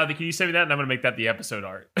you send me that? And I'm gonna make that the episode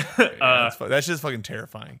art. That's just fucking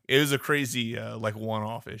terrifying. It was a crazy like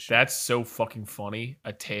one-off issue. That's so fucking funny.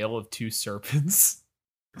 A Tale of Two Serpents.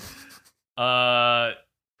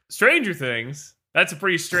 Stranger Things. That's a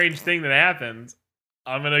pretty strange thing that happened.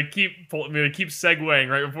 I'm gonna keep segueing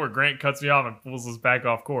right before Grant cuts me off and pulls us back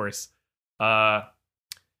off course.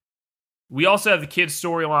 We also have the kids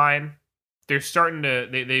storyline. They're starting to.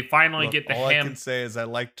 They finally get the. All I can say is I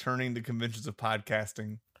like turning the conventions of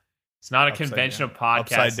podcasting. It's not a convention of podcasting.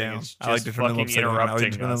 Upside down. It's just I like to turn them upside down. I like to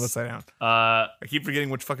turn them upside down. I keep forgetting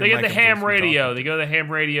which fucking. They get the ham radio. They go to the ham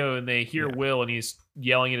radio and they hear Will and he's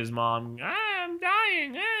yelling at his mom. I'm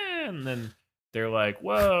dying, and then they're like,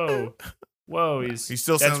 "Whoa, whoa!" He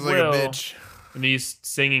still sounds like Will. a bitch. And he's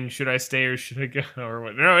singing, "Should I stay or should I go?" Or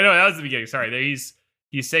what? No, that was the beginning. Sorry,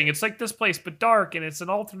 he's saying it's like this place but dark and it's an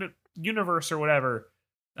alternate universe or whatever.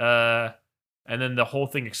 And then the whole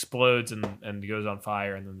thing explodes and goes on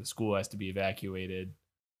fire, and then the school has to be evacuated.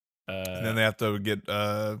 And then they have to get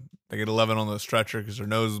 11 on the stretcher because her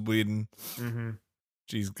nose is bleeding. Mm-hmm.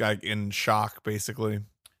 She's like in shock, basically.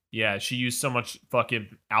 Yeah, she used so much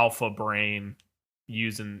fucking alpha brain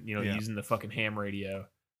using the fucking ham radio.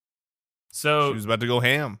 So she was about to go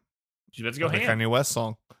ham. She's about to go ham. The Kanye West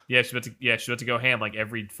song. Yeah, she's about to go ham like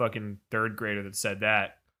every fucking third grader that said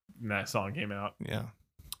that when that song came out. Yeah.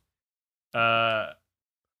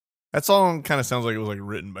 That song kind of sounds like it was like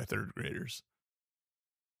written by third graders.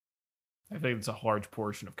 I think it's a large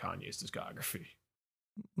portion of Kanye's discography.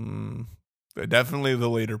 Definitely the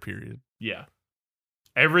later period. Yeah.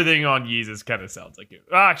 Everything on Yeezus kind of sounds like it.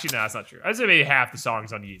 Well, actually, no, that's not true. I'd say maybe half the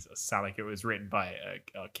songs on Yeezus sound like it was written by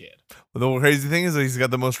a kid. Well, the crazy thing is that he's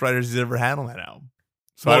got the most writers he's ever had on that album.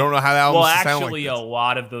 So I don't know how that album sound like this. Well, actually, a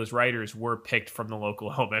lot of those writers were picked from the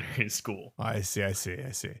local elementary school. I see.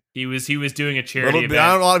 He was doing a charity event.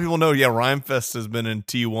 A lot of people know. Yeah, Rhymefest has been in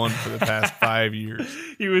T1 for the past 5 years.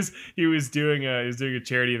 He was doing a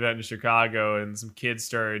charity event in Chicago, and some kids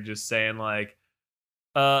started just saying like,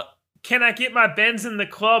 "Can I get my Benz in the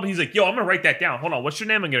club?" And he's like, "Yo, I'm gonna write that down. Hold on, what's your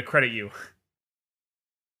name? I'm gonna credit you."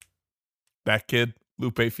 That kid.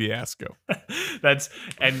 Lupe Fiasco.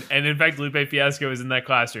 And in fact, Lupe Fiasco is in that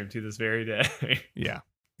classroom to this very day. Yeah.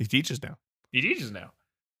 He teaches now.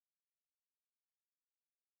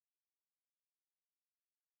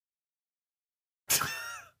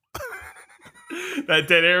 That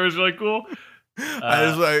dead air was really cool. I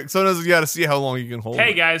was like, sometimes you got to see how long you can hold.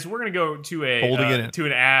 Hey it. guys, we're gonna go to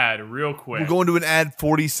an ad real quick. We're going to an ad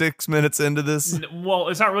 46 minutes into this. Well,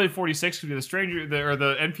 it's not really 46 because the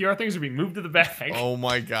NPR things are being moved to the back. Oh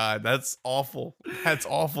my god, that's awful. That's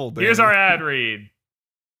awful. Danny. Here's our ad read.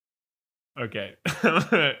 Okay,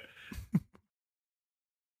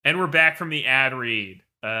 and we're back from the ad read.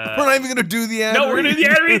 We're not even gonna do the ad. No, we're gonna do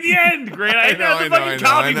the ad read at the end. Grant, I know.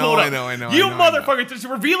 You motherfucker, just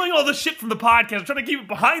revealing all the shit from the podcast. I'm trying to keep it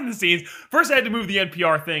behind the scenes. First, I had to move the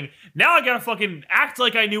NPR thing. Now I gotta fucking act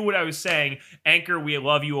like I knew what I was saying. Anchor, we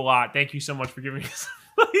love you a lot. Thank you so much for giving us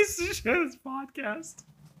a place to share this podcast.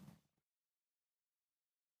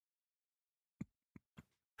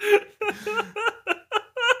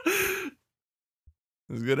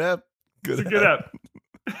 It's a good app. Good app.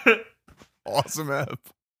 Awesome app.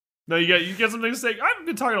 No, you got something to say. I've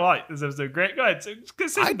been talking a lot this episode. Grant, go ahead. Say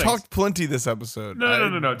some I things. talked plenty this episode.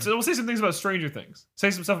 No. So we'll say some things about Stranger Things.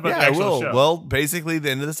 Say some stuff about the I actual will. show. Well, basically,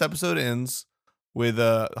 the end of this episode ends with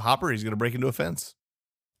Hopper. He's going to break into a fence.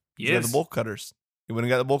 He's got the bolt cutters. He went and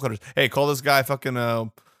got the bolt cutters. Hey, call this guy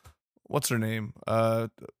fucking what's her name?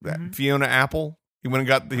 Fiona Apple. He went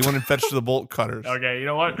and fetched the bolt cutters. Okay, you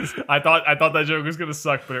know what? I thought that joke was gonna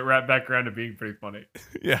suck, but it wrapped back around to being pretty funny.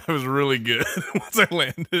 Yeah, it was really good once I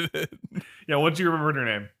landed it. Yeah, once you remembered her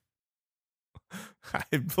name.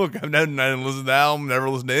 Look, I didn't listen to the album, never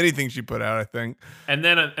listened to anything she put out, I think. And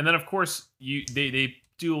then of course they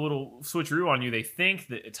do a little switcheroo on you. They think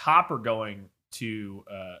that it's Hopper going to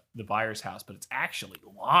the buyer's house, but it's actually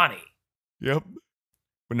Lonnie. Yep.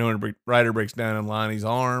 When Ryder breaks down in Lonnie's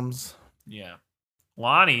arms. Yeah.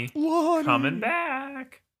 Lonnie coming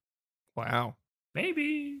back. Wow.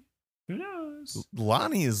 Maybe. Who knows?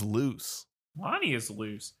 Lonnie is loose. Lonnie is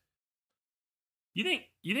loose. You think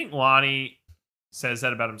Lonnie says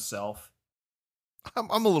that about himself? I'm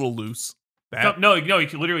a little loose. No,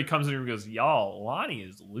 he literally comes in and goes, "Y'all, Lonnie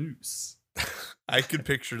is loose." I could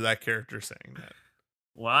picture that character saying that.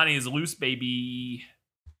 Lonnie is loose, baby.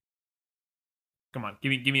 Come on,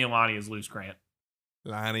 give me a Lonnie is loose, Grant.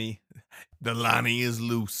 Lonnie is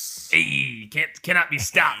loose. Hey, cannot be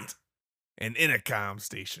stopped. An intercom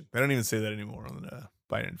station. They don't even say that anymore on the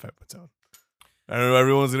Biden 5.0. I don't know.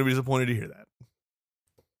 Everyone's gonna be disappointed to hear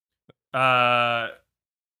that.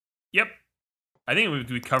 Yep. I think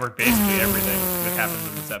we covered basically everything that happens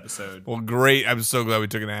in this episode. Well, great. I'm so glad we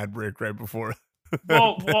took an ad break right before.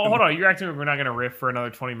 well, hold on. You're acting like we're not gonna riff for another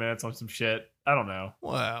 20 minutes on some shit. I don't know.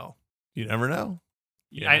 Well, you never know.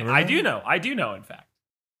 I do know. I do know. In fact,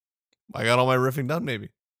 I got all my riffing done. Maybe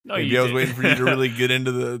I was waiting for you to really get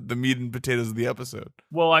into the meat and potatoes of the episode.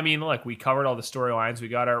 Well, I mean, look, we covered all the storylines. We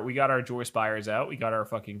got our Joyce Byers out. We got our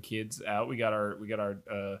fucking kids out. We got our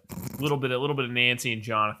little bit of Nancy and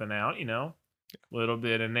Jonathan out. You know, a little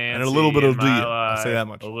bit of Nancy and a little bit of Leah. I'll say that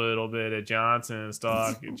much. A little bit of Jonathan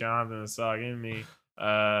stalking me.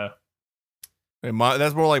 That's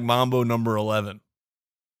more like Mambo number 11.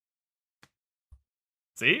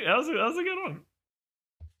 See, that was a good one.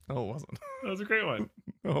 No, it wasn't. That was a great one.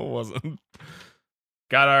 No, it wasn't.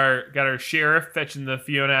 Got our sheriff fetching the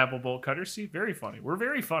Fiona Apple bolt cutter. See, very funny. We're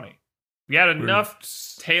very funny. We had enough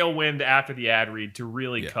tailwind after the ad read to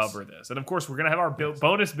really cover this. And of course, we're going to have our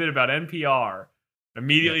bonus bit about NPR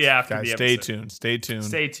immediately after the episode. Stay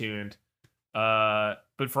tuned.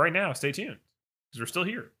 But for right now, stay tuned. Because we're still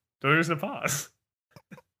here. So there's no pause.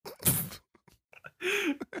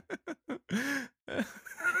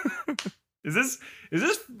 Is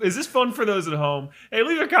this fun for those at home? Hey,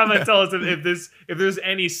 leave a comment. Tell us if there's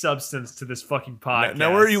any substance to this fucking podcast.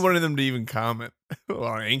 Now, where are you wanting them to even comment?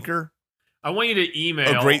 On Anchor? I want you to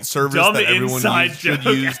email a great service that everyone should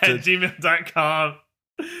use at gmail.com.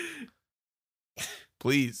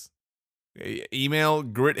 Please email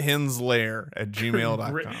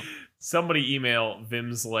grithenslair@gmail.com. Somebody email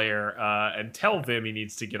Vim's Lair and tell Vim he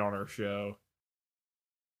needs to get on our show.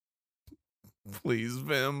 Please,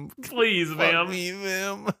 Vim. Please, Vim. Fuck me,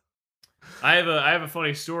 Vim. I have a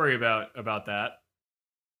funny story about that.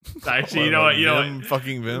 Actually, you know what?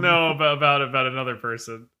 Fucking Vim. No, about another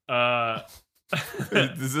person.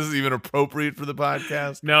 Is this even appropriate for the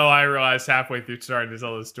podcast? No, I realized halfway through starting to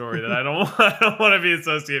tell the story that I don't want to be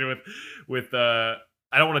associated with I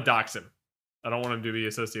don't want to dox him. I don't want him to be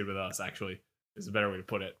associated with us. Actually, is a better way to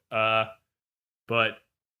put it. But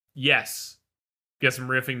yes. Got some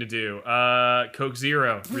riffing to do. Coke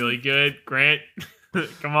Zero, really good. Grant,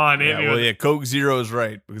 come on. Coke Zero is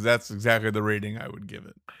right because that's exactly the rating I would give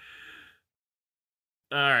it.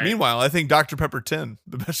 All right. Meanwhile, I think Dr. Pepper 10,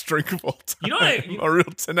 the best drink of all time. A real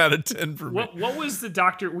 10 out of 10 for me. What was the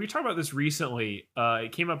Dr. We talked about this recently.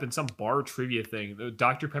 It came up in some bar trivia thing. The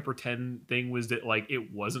Dr. Pepper 10 thing was that like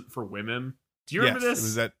it wasn't for women. Do you remember this? It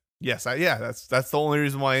was that. Yes, that's the only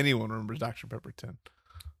reason why anyone remembers Dr. Pepper 10.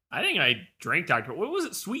 I think I drank Dr. Pepper. What was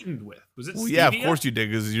it sweetened with? Was it stevia? Yeah, of course you did,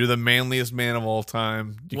 because you're the manliest man of all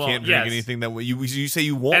time. You can't drink anything that way. You say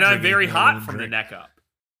you won't. And I'm very hot from the neck up.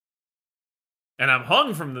 And I'm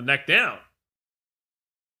hung from the neck down.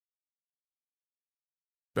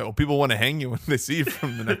 But people want to hang you when they see you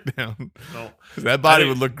from the neck down. No. That body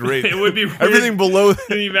would look great. It would be weird. Everything below that.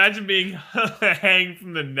 Can you imagine being hanged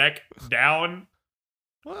from the neck down?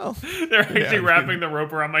 Well, they're actually wrapping the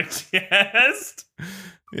rope around my chest.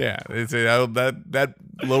 Yeah, they say that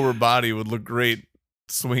lower body would look great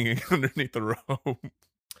swinging underneath the rope.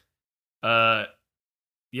 Yeah,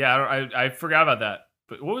 I forgot about that.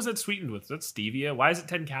 But what was that sweetened with? Is that stevia? Why is it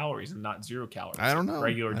 10 calories and not 0 calories? I don't know.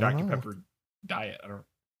 Regular Dr. Pepper diet. I don't.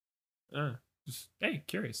 Just hey,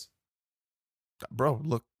 curious. Bro,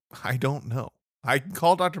 look, I don't know. I can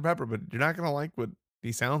call Dr. Pepper, but you're not gonna like what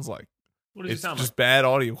he sounds like. What does he It's sound just like? bad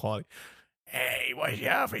audio quality. Hey, watch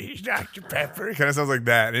out for he's Dr. Pepper. It kind of sounds like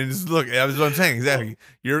that. And just look, that's what I'm saying. Exactly.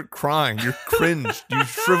 You're crying. You're cringed. You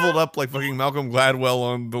shriveled up like fucking Malcolm Gladwell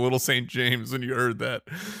on the Little St. James when you heard that.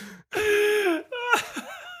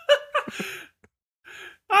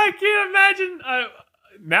 I can't imagine.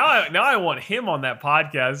 Now I want him on that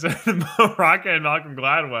podcast. Rocka and Malcolm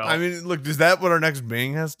Gladwell. I mean, look, is that what our next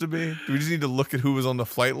Bing has to be? Do we just need to look at who was on the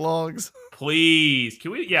flight logs? Please,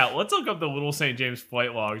 can we? Yeah, let's look up the Little St. James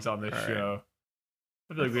flight logs on this show.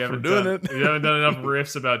 I feel like we haven't done enough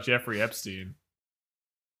riffs about Jeffrey Epstein.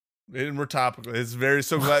 And we're topical. It's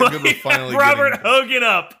so glad good we're finally Robert Hogan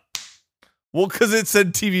up. Well, because it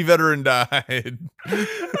said TV veteran died.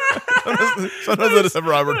 Sometimes I just have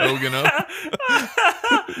Robert Hogan up.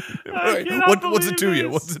 Right. What's it to you?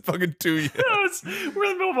 What's it fucking to you? We're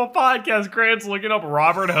in the middle of a podcast. Grant's looking up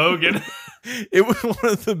Robert Hogan. It was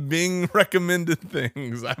one of the Bing recommended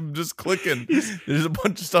things. I'm just clicking. There's a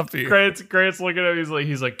bunch of stuff here. Grant's looking up.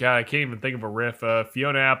 He's like, God, I can't even think of a riff.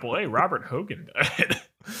 Fiona Apple. Hey, Robert Hogan died.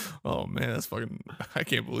 Oh man, that's fucking. I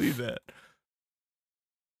can't believe that.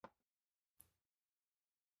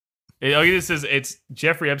 It says it's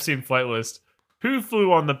Jeffrey Epstein flight list. Who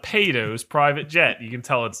flew on the Paydos private jet? You can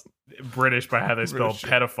tell it's British by how they spell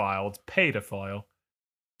pedophile. It's pedophile.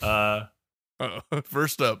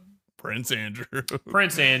 First up, Prince Andrew.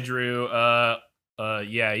 Prince Andrew.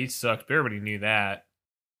 Yeah, he sucked. But everybody knew that.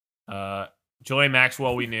 Ghislaine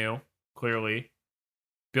Maxwell, we knew clearly.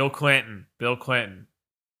 Bill Clinton.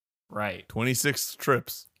 Right. 26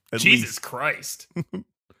 trips. Jesus Christ.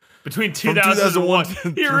 Between 2001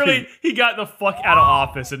 he got the fuck out of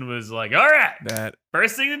office and was like, all right,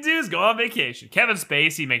 first thing to do is go on vacation. Kevin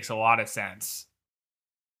Spacey makes a lot of sense.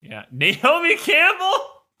 Yeah. Naomi Campbell?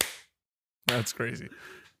 That's crazy.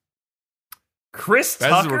 Chris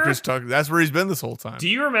Tucker? That's where he's been this whole time. Do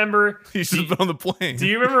you remember? He's just been on the plane. Do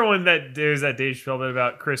you remember when there's that Dave Chappelle bit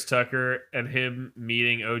about Chris Tucker and him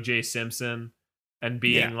meeting O.J. Simpson and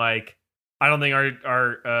being like, I don't think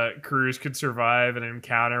our crews could survive an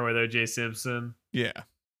encounter with O.J. Simpson. Yeah.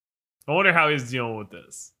 I wonder how he's dealing with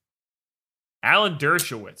this. Alan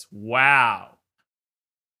Dershowitz. Wow.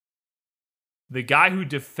 The guy who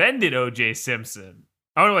defended O.J. Simpson.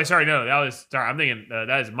 Oh, no, wait, sorry. No, I'm thinking that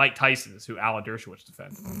is Mike Tyson is who Alan Dershowitz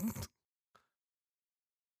defended.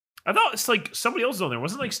 I thought it's like somebody else was on there.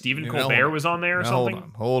 Wasn't like Stephen Colbert was on there or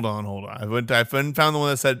something? Hold on. I found the one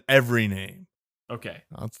that said every name. Okay.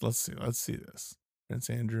 Let's see this. Prince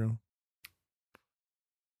Andrew.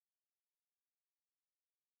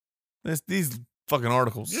 These fucking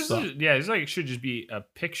articles suck. It's like it should just be a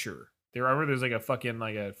picture. There's like a fucking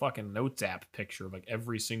notes app picture of like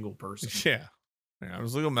every single person. Yeah. I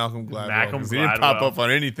was looking at Malcolm Gladwell. He didn't pop up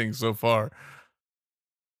on anything so far.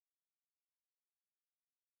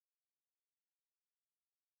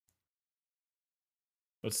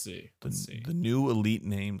 Let's see. The new elite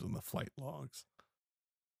names on the flight logs.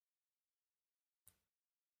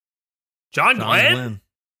 John Glenn?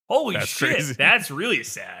 Holy That's shit. Crazy. That's really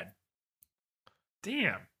sad.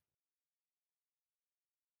 Damn.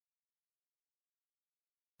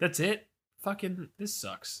 That's it? Fucking, this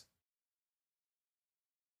sucks.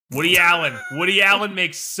 Woody Allen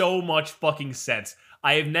makes so much fucking sense.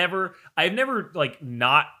 I've never like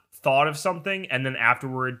not thought of something and then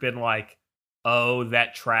afterward been like, oh,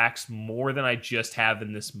 that tracks more than I just have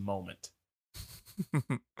in this moment.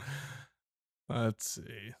 Let's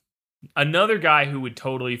see. Another guy who would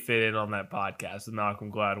totally fit in on that podcast with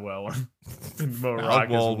Malcolm Gladwell and Mo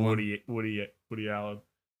Rockus and Woody Allen.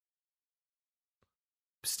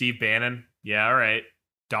 Steve Bannon. Yeah, all right.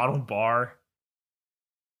 Donald Barr.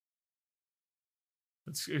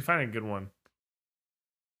 Let's find a good one.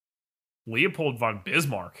 Leopold von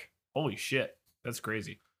Bismarck. Holy shit. That's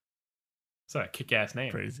crazy. That's a kick-ass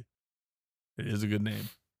name. Crazy. It is a good name.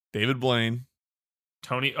 David Blaine.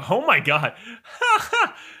 Tony. Oh my God.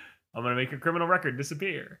 I'm going to make a criminal record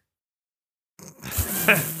disappear.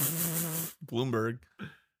 Bloomberg.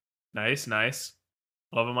 Nice.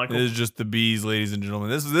 Love it, Michael. This is just the bees, ladies and gentlemen.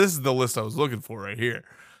 This is the list I was looking for right here.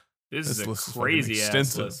 This is a crazy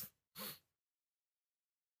ass list.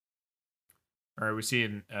 All right, we're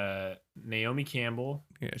seeing Naomi Campbell.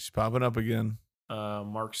 Yeah, she's popping up again.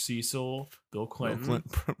 Mark Cecil, Bill Clinton.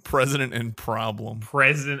 President and problem.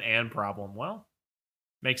 Well,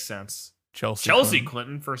 makes sense. Chelsea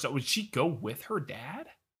Clinton first up. Would she go with her dad?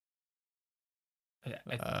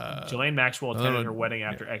 Ghislaine Maxwell attended her wedding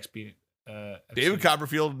after Epstein. David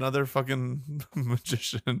Copperfield, another fucking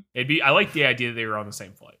magician. I like the idea that they were on the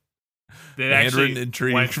same flight. That The actually handwritten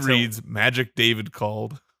intrigue reads, Magic David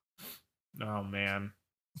called. Oh, man.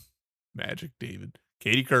 Magic David.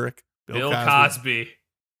 Katie Couric. Bill Cosby.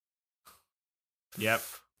 Yep.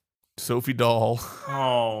 Sophie Dahl.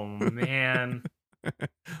 Oh, man.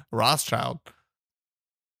 Rothschild.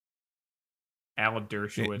 Alan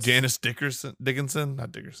Dershowitz. Janice Dickinson?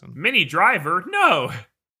 Not Dickerson. Minnie Driver? No.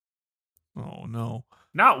 Oh, no.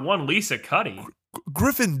 Not one Lisa Cuddy.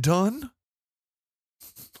 Griffin Dunn?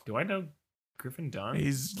 Do I know Griffin Dunn?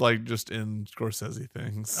 He's like just in Scorsese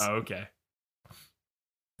things. Oh, okay.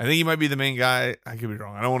 I think he might be the main guy. I could be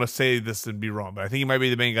wrong. I don't want to say this and be wrong, but I think he might be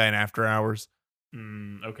the main guy in After Hours.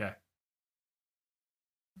 Okay.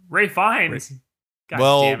 Ray Fiennes.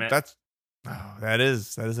 God damn it. that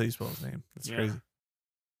is how you spell his name. That's crazy.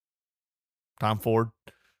 Tom Ford.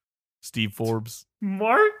 Steve Forbes.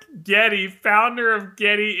 Mark Getty, founder of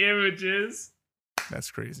Getty Images. That's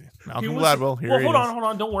crazy. Malcolm Gladwell. Hold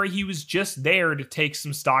on. Don't worry. He was just there to take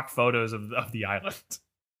some stock photos of the island.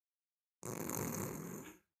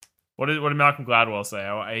 What did Malcolm Gladwell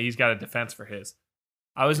say? He's got a defense for his.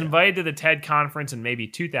 I was invited to the TED conference in maybe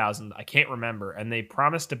 2000. I can't remember. And they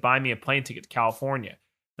promised to buy me a plane ticket to California.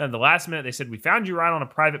 Then at the last minute, they said, we found you right on a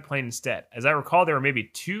private plane instead. As I recall, there were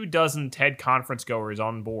maybe 24 TED conference goers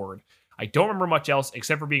on board. I don't remember much else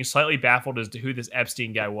except for being slightly baffled as to who this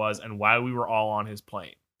Epstein guy was and why we were all on his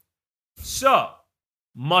plane. So,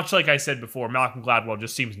 much like I said before, Malcolm Gladwell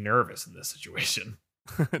just seems nervous in this situation.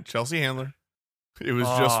 Chelsea Handler. It was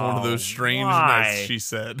just one of those strange nights, she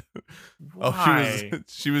said.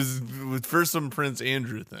 She was for some Prince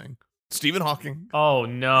Andrew thing. Stephen Hawking. Oh,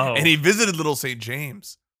 no. And he visited Little St.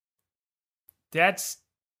 James. That's...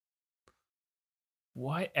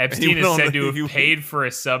 What? Epstein is said to have paid for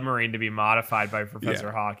a submarine to be modified by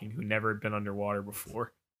Professor Hawking, who never had been underwater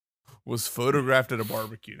before. Was photographed at a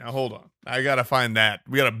barbecue. Now, hold on. I got to find that.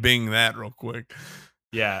 We got to bing that real quick.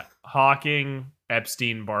 Yeah. Hawking,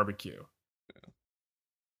 Epstein, barbecue.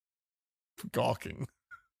 Gawking.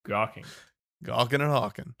 Gawking and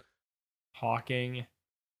Hawking. Hawking,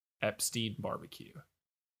 Epstein, barbecue.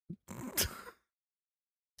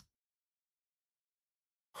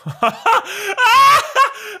 I'll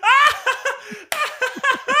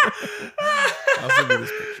send you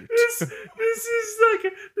this picture.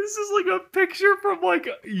 This is like a picture from like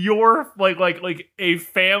your like a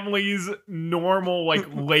family's normal like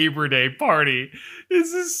Labor Day party.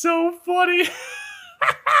 This is so funny.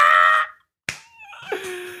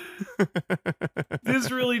 This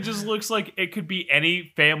really just looks like it could be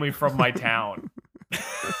any family from my town.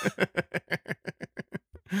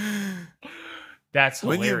 That's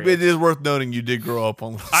hilarious. It is worth noting you did grow up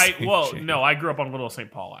on Little St. James. No, I grew up on Little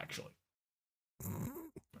St. Paul, actually.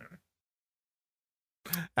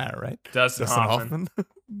 All right. Dustin Hoffman.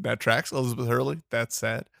 That tracks. Elizabeth Hurley. That's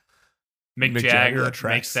sad. Mick Jagger. That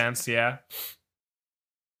makes sense, yeah.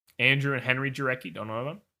 Andrew and Henry Jarecki. Don't know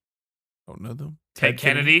them. Don't know them. Ted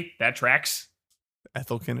Kennedy. That tracks.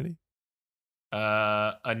 Ethel Kennedy.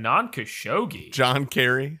 Anand Khashoggi. John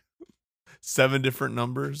Kerry. 7 different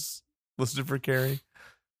numbers listed for Kerry.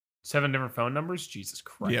 7 different phone numbers? Jesus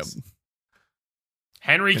Christ. Yep.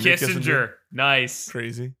 Henry Kissinger. Nice.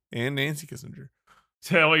 Crazy. And Nancy Kissinger.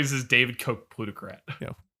 So he says David Koch plutocrat.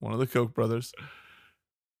 Yeah. One of the Koch brothers.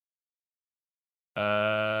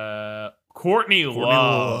 Courtney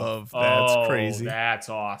Love. That's crazy. That's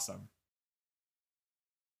awesome.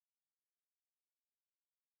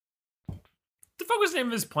 The fuck was the name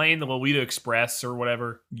of his plane? The Lolita Express or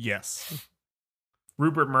whatever? Yes.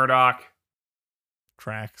 Rupert Murdoch.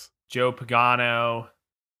 Tracks. Joe Pagano.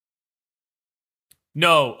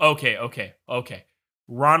 No. Okay.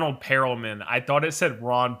 Ronald Perlman. I thought it said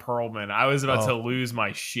Ron Perlman. I was about to lose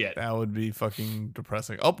my shit. That would be fucking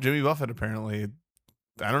depressing. Oh, Jimmy Buffett apparently.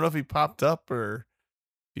 I don't know if he popped up or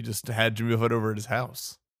he just had Jimmy Buffett over at his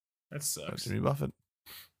house. That sucks. Jimmy Buffett.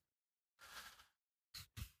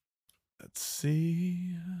 Let's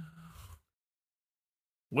see.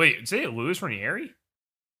 Wait, say it Louis Ranieri?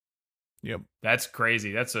 Yep. That's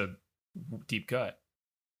crazy. That's a deep cut.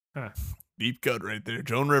 Huh. Deep cut right there.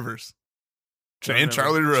 Joan Rivers. And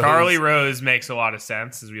Charlie Rose. Charlie Rose makes a lot of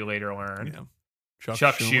sense, as we later learn. Yeah.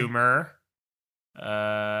 Chuck Schumer.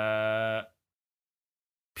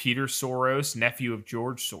 Peter Soros, nephew of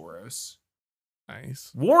George Soros.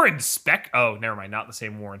 Nice. Warren Spector. Oh, never mind. Not the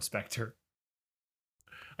same Warren Spector.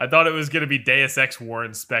 I thought it was going to be Deus Ex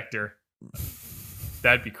Warren Spector.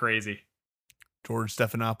 That'd be crazy. George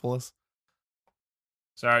Stephanopoulos.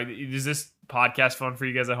 Sorry, is this podcast fun for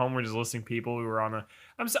you guys at home? We're just listing people who were on a...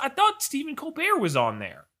 I thought Stephen Colbert was on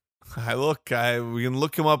there. We can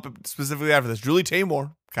look him up specifically after this. Julie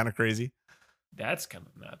Taymor. Kind of crazy. That's kind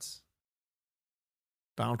of nuts.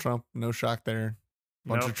 Donald Trump, no shock there.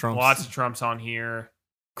 Bunch of Trumps. Lots of Trumps on here.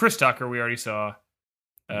 Chris Tucker, we already saw.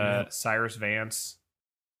 Yep. Cyrus Vance.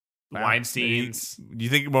 Wow. Weinstein's. Do you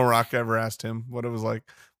think Mo Rocca ever asked him what it was like?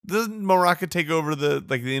 Doesn't Mo Rocca take over the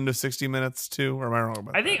end of 60 Minutes too? Or am I wrong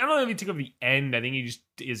about that? I don't know if he took over the end. I think he just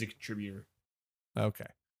is a contributor. Okay.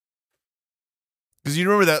 Because you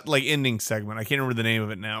remember that ending segment. I can't remember the name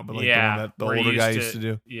of it now, but the one that the older guy used to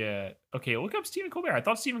do. Yeah. Okay, look up Stephen Colbert. I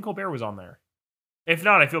thought Stephen Colbert was on there. If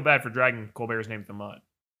not, I feel bad for dragging Colbert's name to the mud.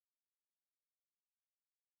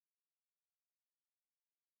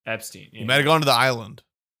 Epstein. Yeah. He might have gone to the island.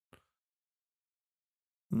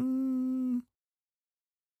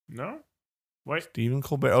 No? Wait. Stephen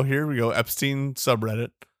Colbert. Oh, here we go. Epstein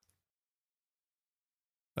subreddit.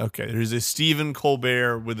 Okay, there's a Stephen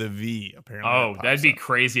Colbert with a V, apparently. Oh, that'd be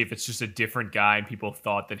crazy if it's just a different guy and people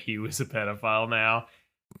thought that he was a pedophile now.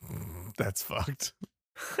 That's fucked.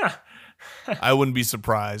 I wouldn't be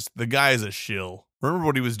surprised. The guy is a shill. Remember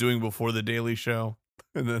what he was doing before The Daily Show?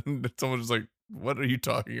 And then someone was like, what are you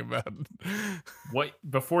talking about? What?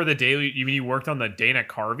 Before The Daily? You mean he worked on the Dana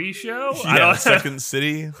Carvey show? Yeah, Second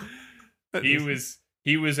City.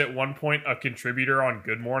 He was at one point a contributor on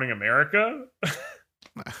Good Morning America.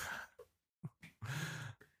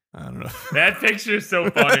 I don't know. That picture is so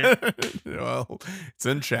funny. Well, it's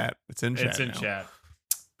in chat. It's in chat.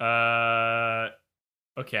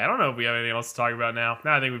 Okay, I don't know if we have anything else to talk about now.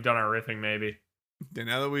 No, I think we've done our riffing, maybe. Yeah,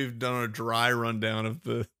 now that we've done a dry rundown of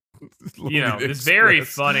the this very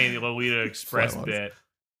funny Lolita Express bit.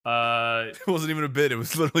 It wasn't even a bit. It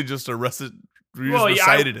was literally just a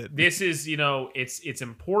recited it. This is, it's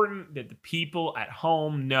important that the people at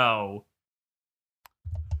home know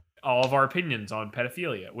all of our opinions on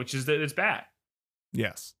pedophilia, which is that it's bad.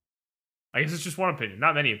 Yes. I guess it's just one opinion.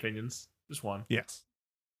 Not many opinions. Just one. Yes.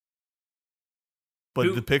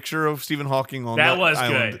 But the picture of Stephen Hawking on that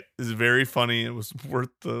island good. Is very funny. It was worth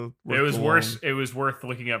the. It was worth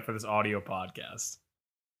looking up for this audio podcast.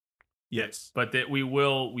 Yes, but that we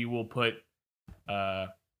will put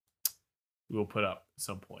up at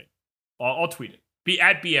some point. I'll tweet it. Be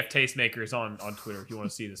at BF Tastemakers on Twitter if you want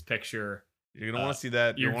to see this picture. You're gonna want to see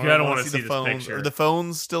that. You're gonna want to see the phones. this picture. Are the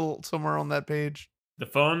phones still somewhere on that page? The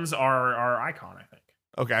phones are our icon, I think.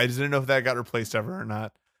 Okay, I just didn't know if that got replaced ever or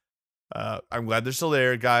not. I'm glad they're still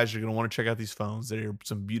there, guys. You're gonna want to check out these phones. They're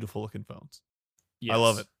some beautiful looking phones. Yes. I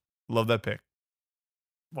love it. Love that pick.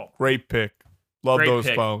 Well, great pick. Love those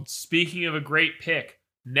phones. Speaking of a great pick,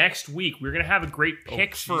 next week we're gonna have a great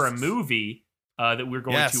pick for a movie that we're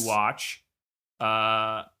going to watch.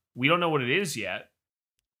 We don't know what it is yet.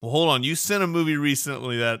 Well, hold on. You sent a movie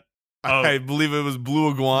recently that I believe it was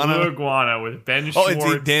Blue Iguana. Blue Iguana with Ben Schwartz.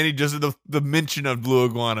 Oh, Danny just did the mention of Blue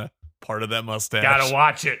Iguana. Part of that mustache. Gotta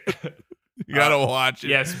watch it. You gotta watch it.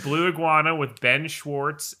 Yes, Blue Iguana with Ben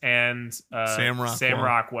Schwartz and Sam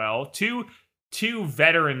Rockwell. Two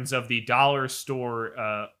veterans of the dollar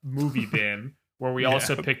store movie bin, where we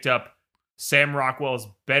also picked up Sam Rockwell's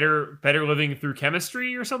Better Living Through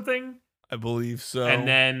Chemistry or something. I believe so. And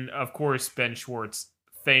then, of course, Ben Schwartz,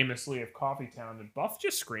 famously of Coffeetown. Did Buff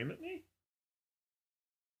just scream at me?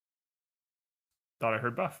 Thought I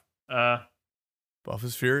heard Buff. Buff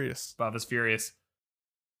is furious.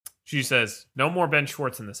 She says, "No more Ben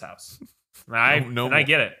Schwartz in this house." And I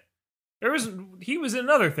get it. He was in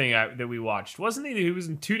another thing that we watched, wasn't he? He was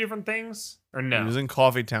in two different things, or no? He was in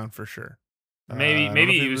Coffeetown for sure.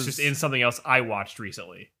 Maybe he was just in something else I watched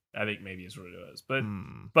recently. I think maybe is what it was.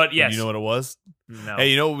 But yes, you know what it was? No.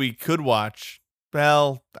 Hey, you know what we could watch?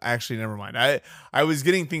 Well, actually, never mind. I was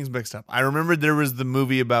getting things mixed up. I remembered there was the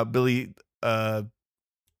movie about Billy.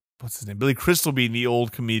 What's his name? Billy Crystal being the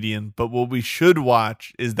old comedian. But what we should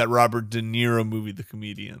watch is that Robert De Niro movie, The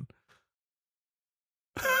Comedian.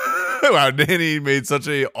 Wow, Danny made such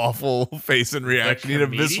a awful face and reaction. He had a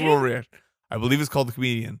visceral reaction. I believe it's called The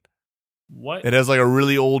Comedian. What? It has like a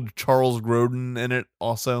really old Charles Grodin in it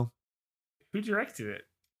also. Who directed it?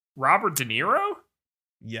 Robert De Niro?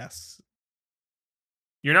 Yes.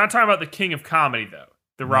 You're not talking about the king of comedy, though.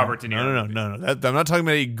 Robert De Niro. No. I'm not talking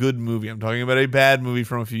about a good movie. I'm talking about a bad movie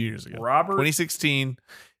from a few years ago. 2016,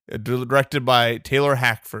 directed by Taylor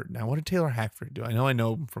Hackford. Now, what did Taylor Hackford do? I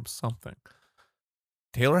know him from something.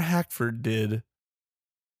 Taylor Hackford did.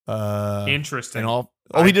 Interesting.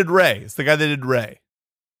 He did Ray. It's the guy that did Ray.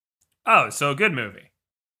 Oh, so a good movie.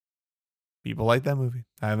 People like that movie.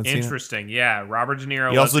 I haven't seen it. Interesting. Yeah, Robert De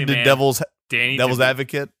Niro. He also did Devil's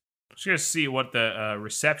Advocate. Let's just see what the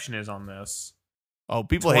reception is on this. Oh,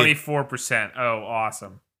 people 24%. Oh,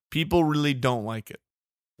 awesome. People really don't like it.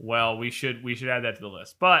 Well, we should add that to the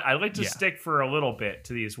list. But I'd like to stick for a little bit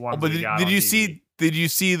to these ones. But did you see? Did you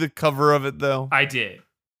see the cover of it though? I did.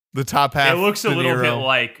 The top half. It looks a little bit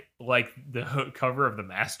like the cover of The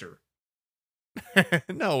Master.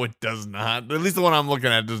 No, it does not. At least the one I'm looking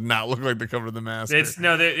at does not look like the cover of The Master.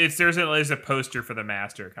 There's a poster for The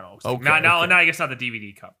Master. It kind of looks like. Okay, Not I guess not the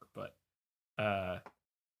DVD cover, but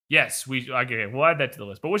yes, we'll add that to the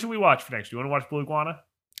list. But what should we watch for next? Do you want to watch Blue Iguana?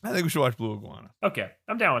 I think we should watch Blue Iguana. Okay,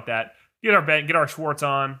 I'm down with that. Get our Schwartz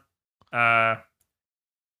on, and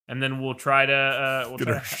then we'll try to get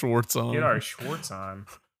our Schwartz on. Get our Schwartz on.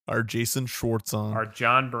 Our Jason Schwartz on. Our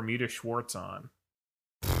John Bermuda Schwartz on.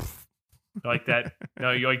 You like that?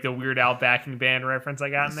 No, you like the Weird Al backing band reference I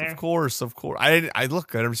got in there? Of course. I've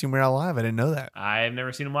never seen Weird Al live. I didn't know that. I've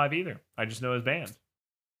never seen him live either. I just know his band.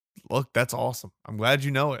 Look, that's awesome. I'm glad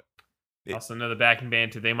you know it. I also know the backing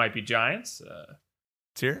band to They Might Be Giants.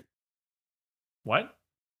 Let's hear it. What?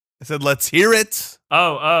 I said, let's hear it.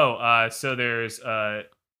 So there's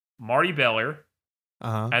Marty Beller,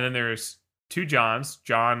 and then there's two Johns,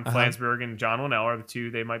 John Flansburgh and John Linnell are the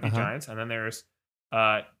two They Might Be Giants, and then there's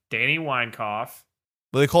Danny Weinkauf.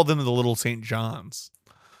 Well, they called them the Little St. Johns.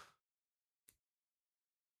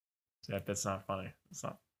 That's not funny. It's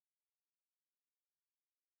not.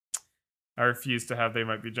 I refuse to have They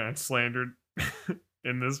Might Be Giants slandered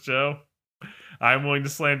in this show. I'm willing to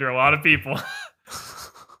slander a lot of people,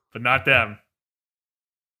 but not them.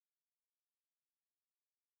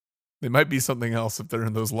 They might be something else if they're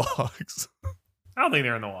in those logs. I don't think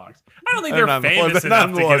they're in the logs. I don't think they're famous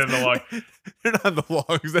enough to get in the logs. They're not in the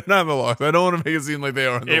logs. They're not in the logs. I don't want to make it seem like they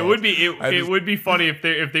are in the logs. It would be funny if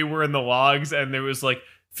they were in the logs and there was like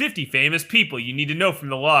 50 famous people you need to know from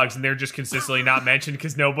the logs, and they're just consistently not mentioned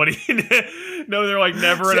because nobody. No, they're like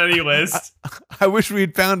never on any list. I wish we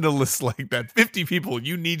had found a list like that. 50 people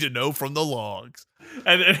you need to know from the logs.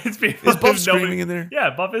 And it's people. Is Buff screaming in there?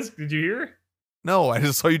 Yeah, Buff is. Did you hear? No, I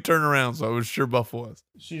just saw you turn around, so I was sure Buff was.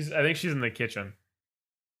 I think she's in the kitchen.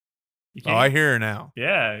 Oh, I hear her now.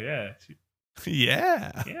 Yeah.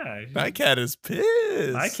 Yeah. My cat is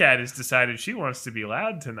pissed. My cat has decided she wants to be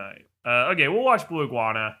loud tonight. Okay, we'll watch Blue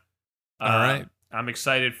Iguana. All right. I'm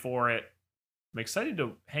excited for it. I'm excited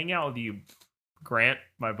to hang out with you, Grant,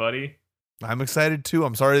 my buddy. I'm excited too.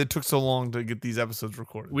 I'm sorry it took so long to get these episodes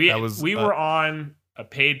recorded. We were on a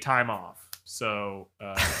paid time off, so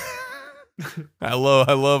I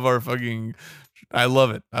love our fucking. I love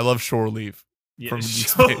it. I love shore leave. Yeah,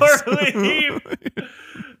 shore leave.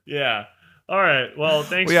 Yeah. All right. Well,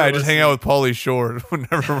 thanks. Well, yeah, I just hang out with Pauly Shore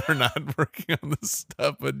whenever we're not working on this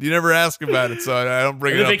stuff, but you never ask about it, so I don't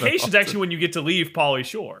bring it up. The vacation's actually when you get to leave Pauly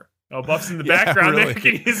Shore. Oh, Buff's in the background really. there.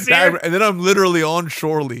 Can you see her? And then I'm literally on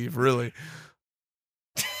shore leave, really.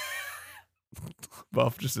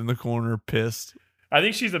 Buff just in the corner, pissed. I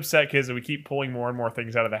think she's upset because we keep pulling more and more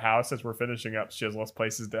things out of the house as we're finishing up. She has less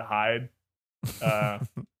places to hide.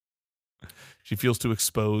 She feels too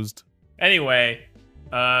exposed. Anyway,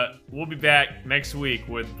 we'll be back next week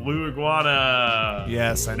with Blue Iguana.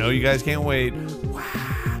 Yes, I know you guys can't wait.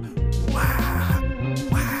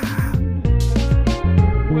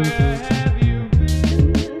 Where have you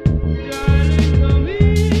been? Darling, come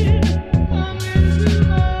in. Come into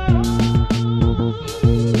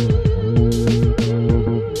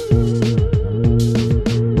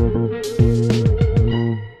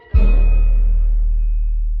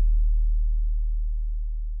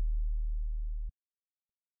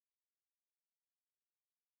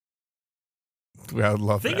I would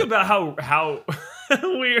love Think that. about how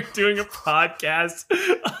we are doing a podcast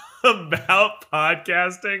about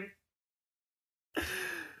podcasting.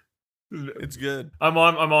 It's good. I'm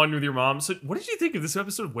on with your mom. So what did you think of this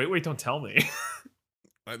episode of Wait, Don't Tell Me?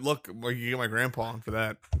 Look, like you get my grandpa on for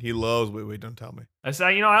that. He loves Wait, Don't Tell Me. I said,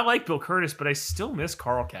 I like Bill Curtis, but I still miss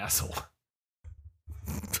Carl Castle.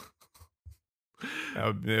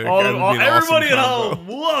 Everybody at home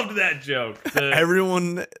loved that joke.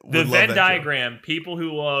 Everyone the Venn diagram, joke. People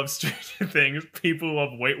who love Stranger Things, people who love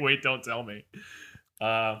Wait, Don't Tell Me.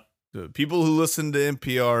 The people who listen to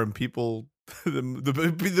NPR and people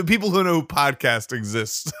the people who know podcast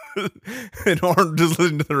exists and aren't just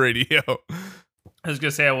listening to the radio. I was gonna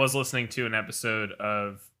say I was listening to an episode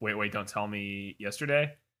of Wait, Don't Tell Me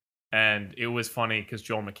yesterday, and it was funny because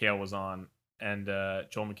Joel McHale was on. And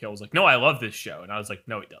Joel McHale was like, "No, I love this show," and I was like,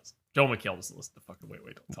 "No, he doesn't." Joel McHale doesn't listen to fucking Wait,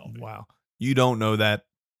 Don't Tell Me. Wow, you don't know that.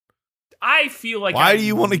 I feel like why do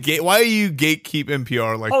you want to Why do you gatekeep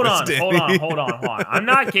NPR like this? Hold on. I'm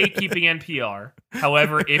not gatekeeping NPR.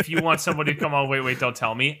 However, if you want somebody to come on Wait, Don't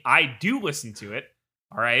Tell Me, I do listen to it.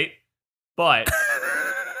 All right, but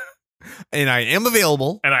And I am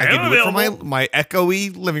available. And I am can do it available. from my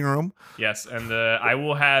echoey living room. Yes, and I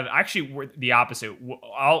will have actually the opposite.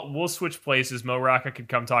 We'll switch places. Mo Rocca can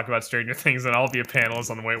come talk about Stranger Things, and I'll be a panelist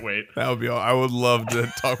on the Wait. That would be all. I would love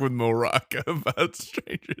to talk with Mo Rocca about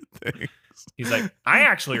Stranger Things. He's like, I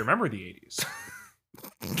actually remember the 80s.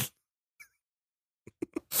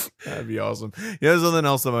 That'd be awesome. Yeah, there's something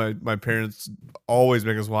else that my parents always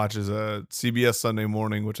make us watch is CBS Sunday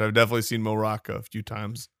Morning, which I've definitely seen Mo Rocca a few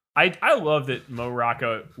times. I love that Mo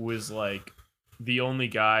Rocca was like the only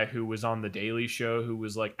guy who was on the Daily Show who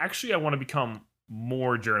was like, actually, I want to become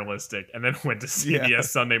more journalistic, and then went to CBS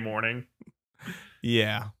Sunday Morning.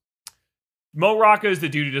 Yeah. Mo Rocca is the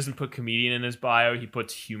dude who doesn't put comedian in his bio. He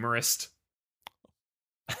puts humorist.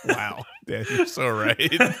 Wow. Yeah, you're so right.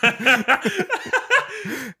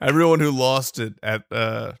 Everyone who lost it at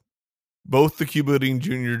both the Cuba Gooding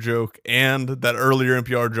Jr. joke and that earlier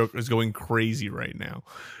NPR joke is going crazy right now.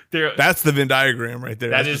 That's the Venn diagram right there.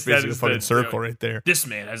 That's just basically a fucking circle right there. This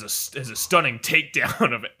man has a stunning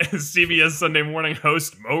takedown of CBS Sunday Morning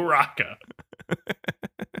host Mo Rocca.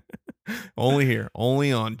 Only here,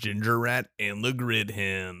 only on Ginger Rat and the Grid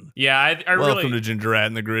Hen. Yeah, I Welcome really to Ginger Rat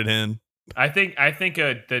and the Grid Hen. I think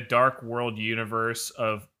the dark world universe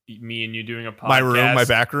of me and you doing a podcast. My room, my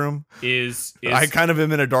back room is I kind of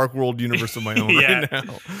am in a dark world universe of my own right now. I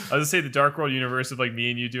was gonna say the dark world universe of like me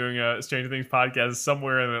and you doing a Stranger Things podcast.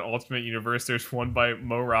 Somewhere in an alternate universe, there's one by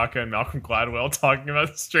Mo Rocca and Malcolm Gladwell talking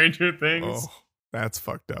about Stranger Things. Oh, that's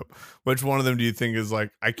fucked up. Which one of them do you think is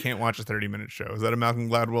like, I can't watch a 30-minute show? Is that a Malcolm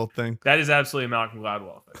Gladwell thing? That is absolutely a Malcolm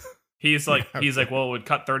Gladwell thing. He's like, well, it would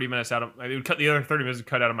cut 30 minutes out of, it would cut the other 30 minutes would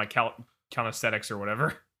cut out of my calisthenics or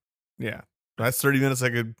whatever. Yeah. That's 30 minutes I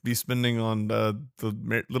could be spending on the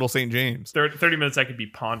Little St. James. 30 minutes I could be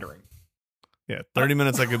pondering. Yeah, 30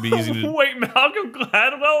 minutes I could be using to... Wait, Malcolm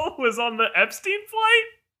Gladwell was on the Epstein flight?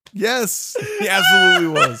 Yes, he absolutely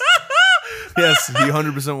was. Yes, he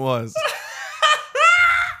 100% was.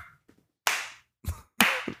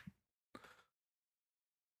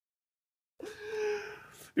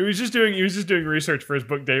 He was just doing research for his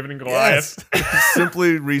book David and Goliath. Yes.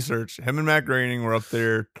 Simply research. Him and Matt Groening were up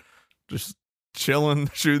there just chilling,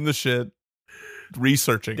 shooting the shit,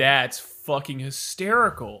 researching. That's fucking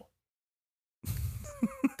hysterical.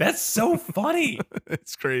 That's so funny.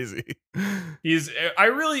 It's crazy.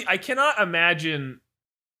 I cannot imagine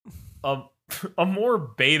a more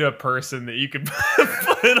beta person that you could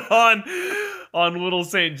put on Little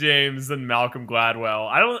St. James than Malcolm Gladwell.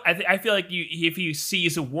 I feel like if he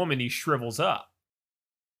sees a woman, he shrivels up.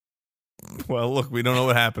 Well, look, we don't know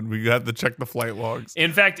what happened. We have to check the flight logs.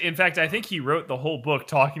 In fact, I think he wrote the whole book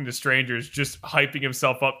talking to strangers, just hyping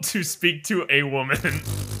himself up to speak to a woman.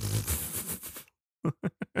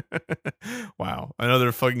 Wow,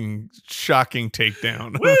 another fucking shocking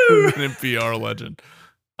takedown. Woo! An NPR legend.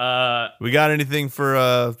 We got anything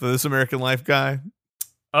for This American Life guy?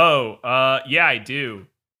 Yeah, I do.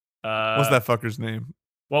 What's that fucker's name?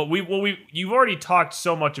 Well, you've already talked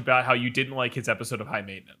so much about how you didn't like his episode of High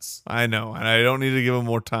Maintenance. I know, and I don't need to give him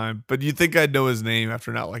more time. But you think I'd know his name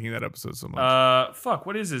after not liking that episode so much?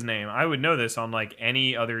 What is his name? I would know this on like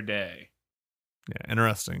any other day. Yeah,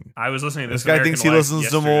 interesting. I was listening to this guy American thinks he Life listens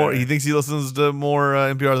yesterday. to more. He thinks he listens to more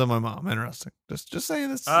NPR than my mom. Interesting. Just saying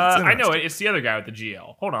this. I know it. It's the other guy with the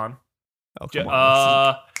GL. Hold on. Oh, come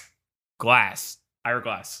on. Glass. Ira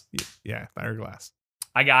Glass. Yeah, Ira Glass.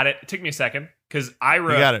 I got it. It took me a second because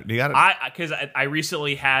Ira. You got it. Because I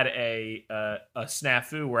recently had a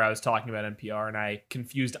snafu where I was talking about NPR and I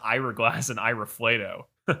confused Ira Glass and Ira Flato.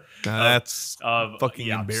 That's fucking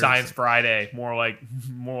embarrassing. Science Friday, more like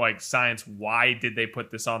science. Why did they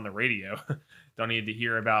put this on the radio? Don't need to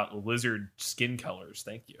hear about lizard skin colors.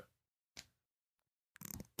 Thank you.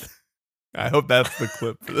 I hope that's the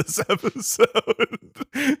clip for this episode.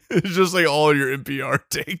 It's just like all your NPR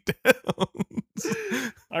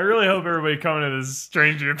takedowns. I really hope everybody coming to this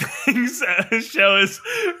Stranger Things show is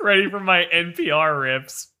ready for my NPR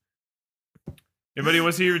rips. Anybody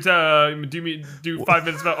wants to hear do 5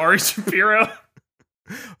 minutes about Ari Shapiro?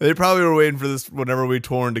 They probably were waiting for this whenever we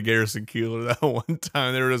tore into Garrison Keillor that one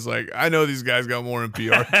time. They were just like, I know these guys got more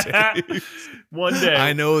NPR tapes. One day.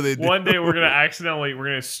 I know they do. One day we're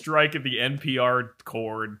gonna strike at the NPR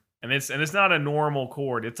chord. And it's not a normal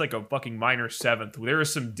chord. It's like a fucking minor seventh. There are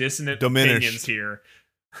some dissonant opinions here.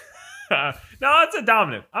 No, it's a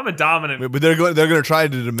dominant. I'm a dominant. But they're going to try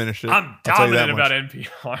to diminish it. I'm dominant about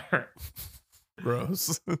NPR.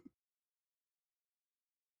 Gross.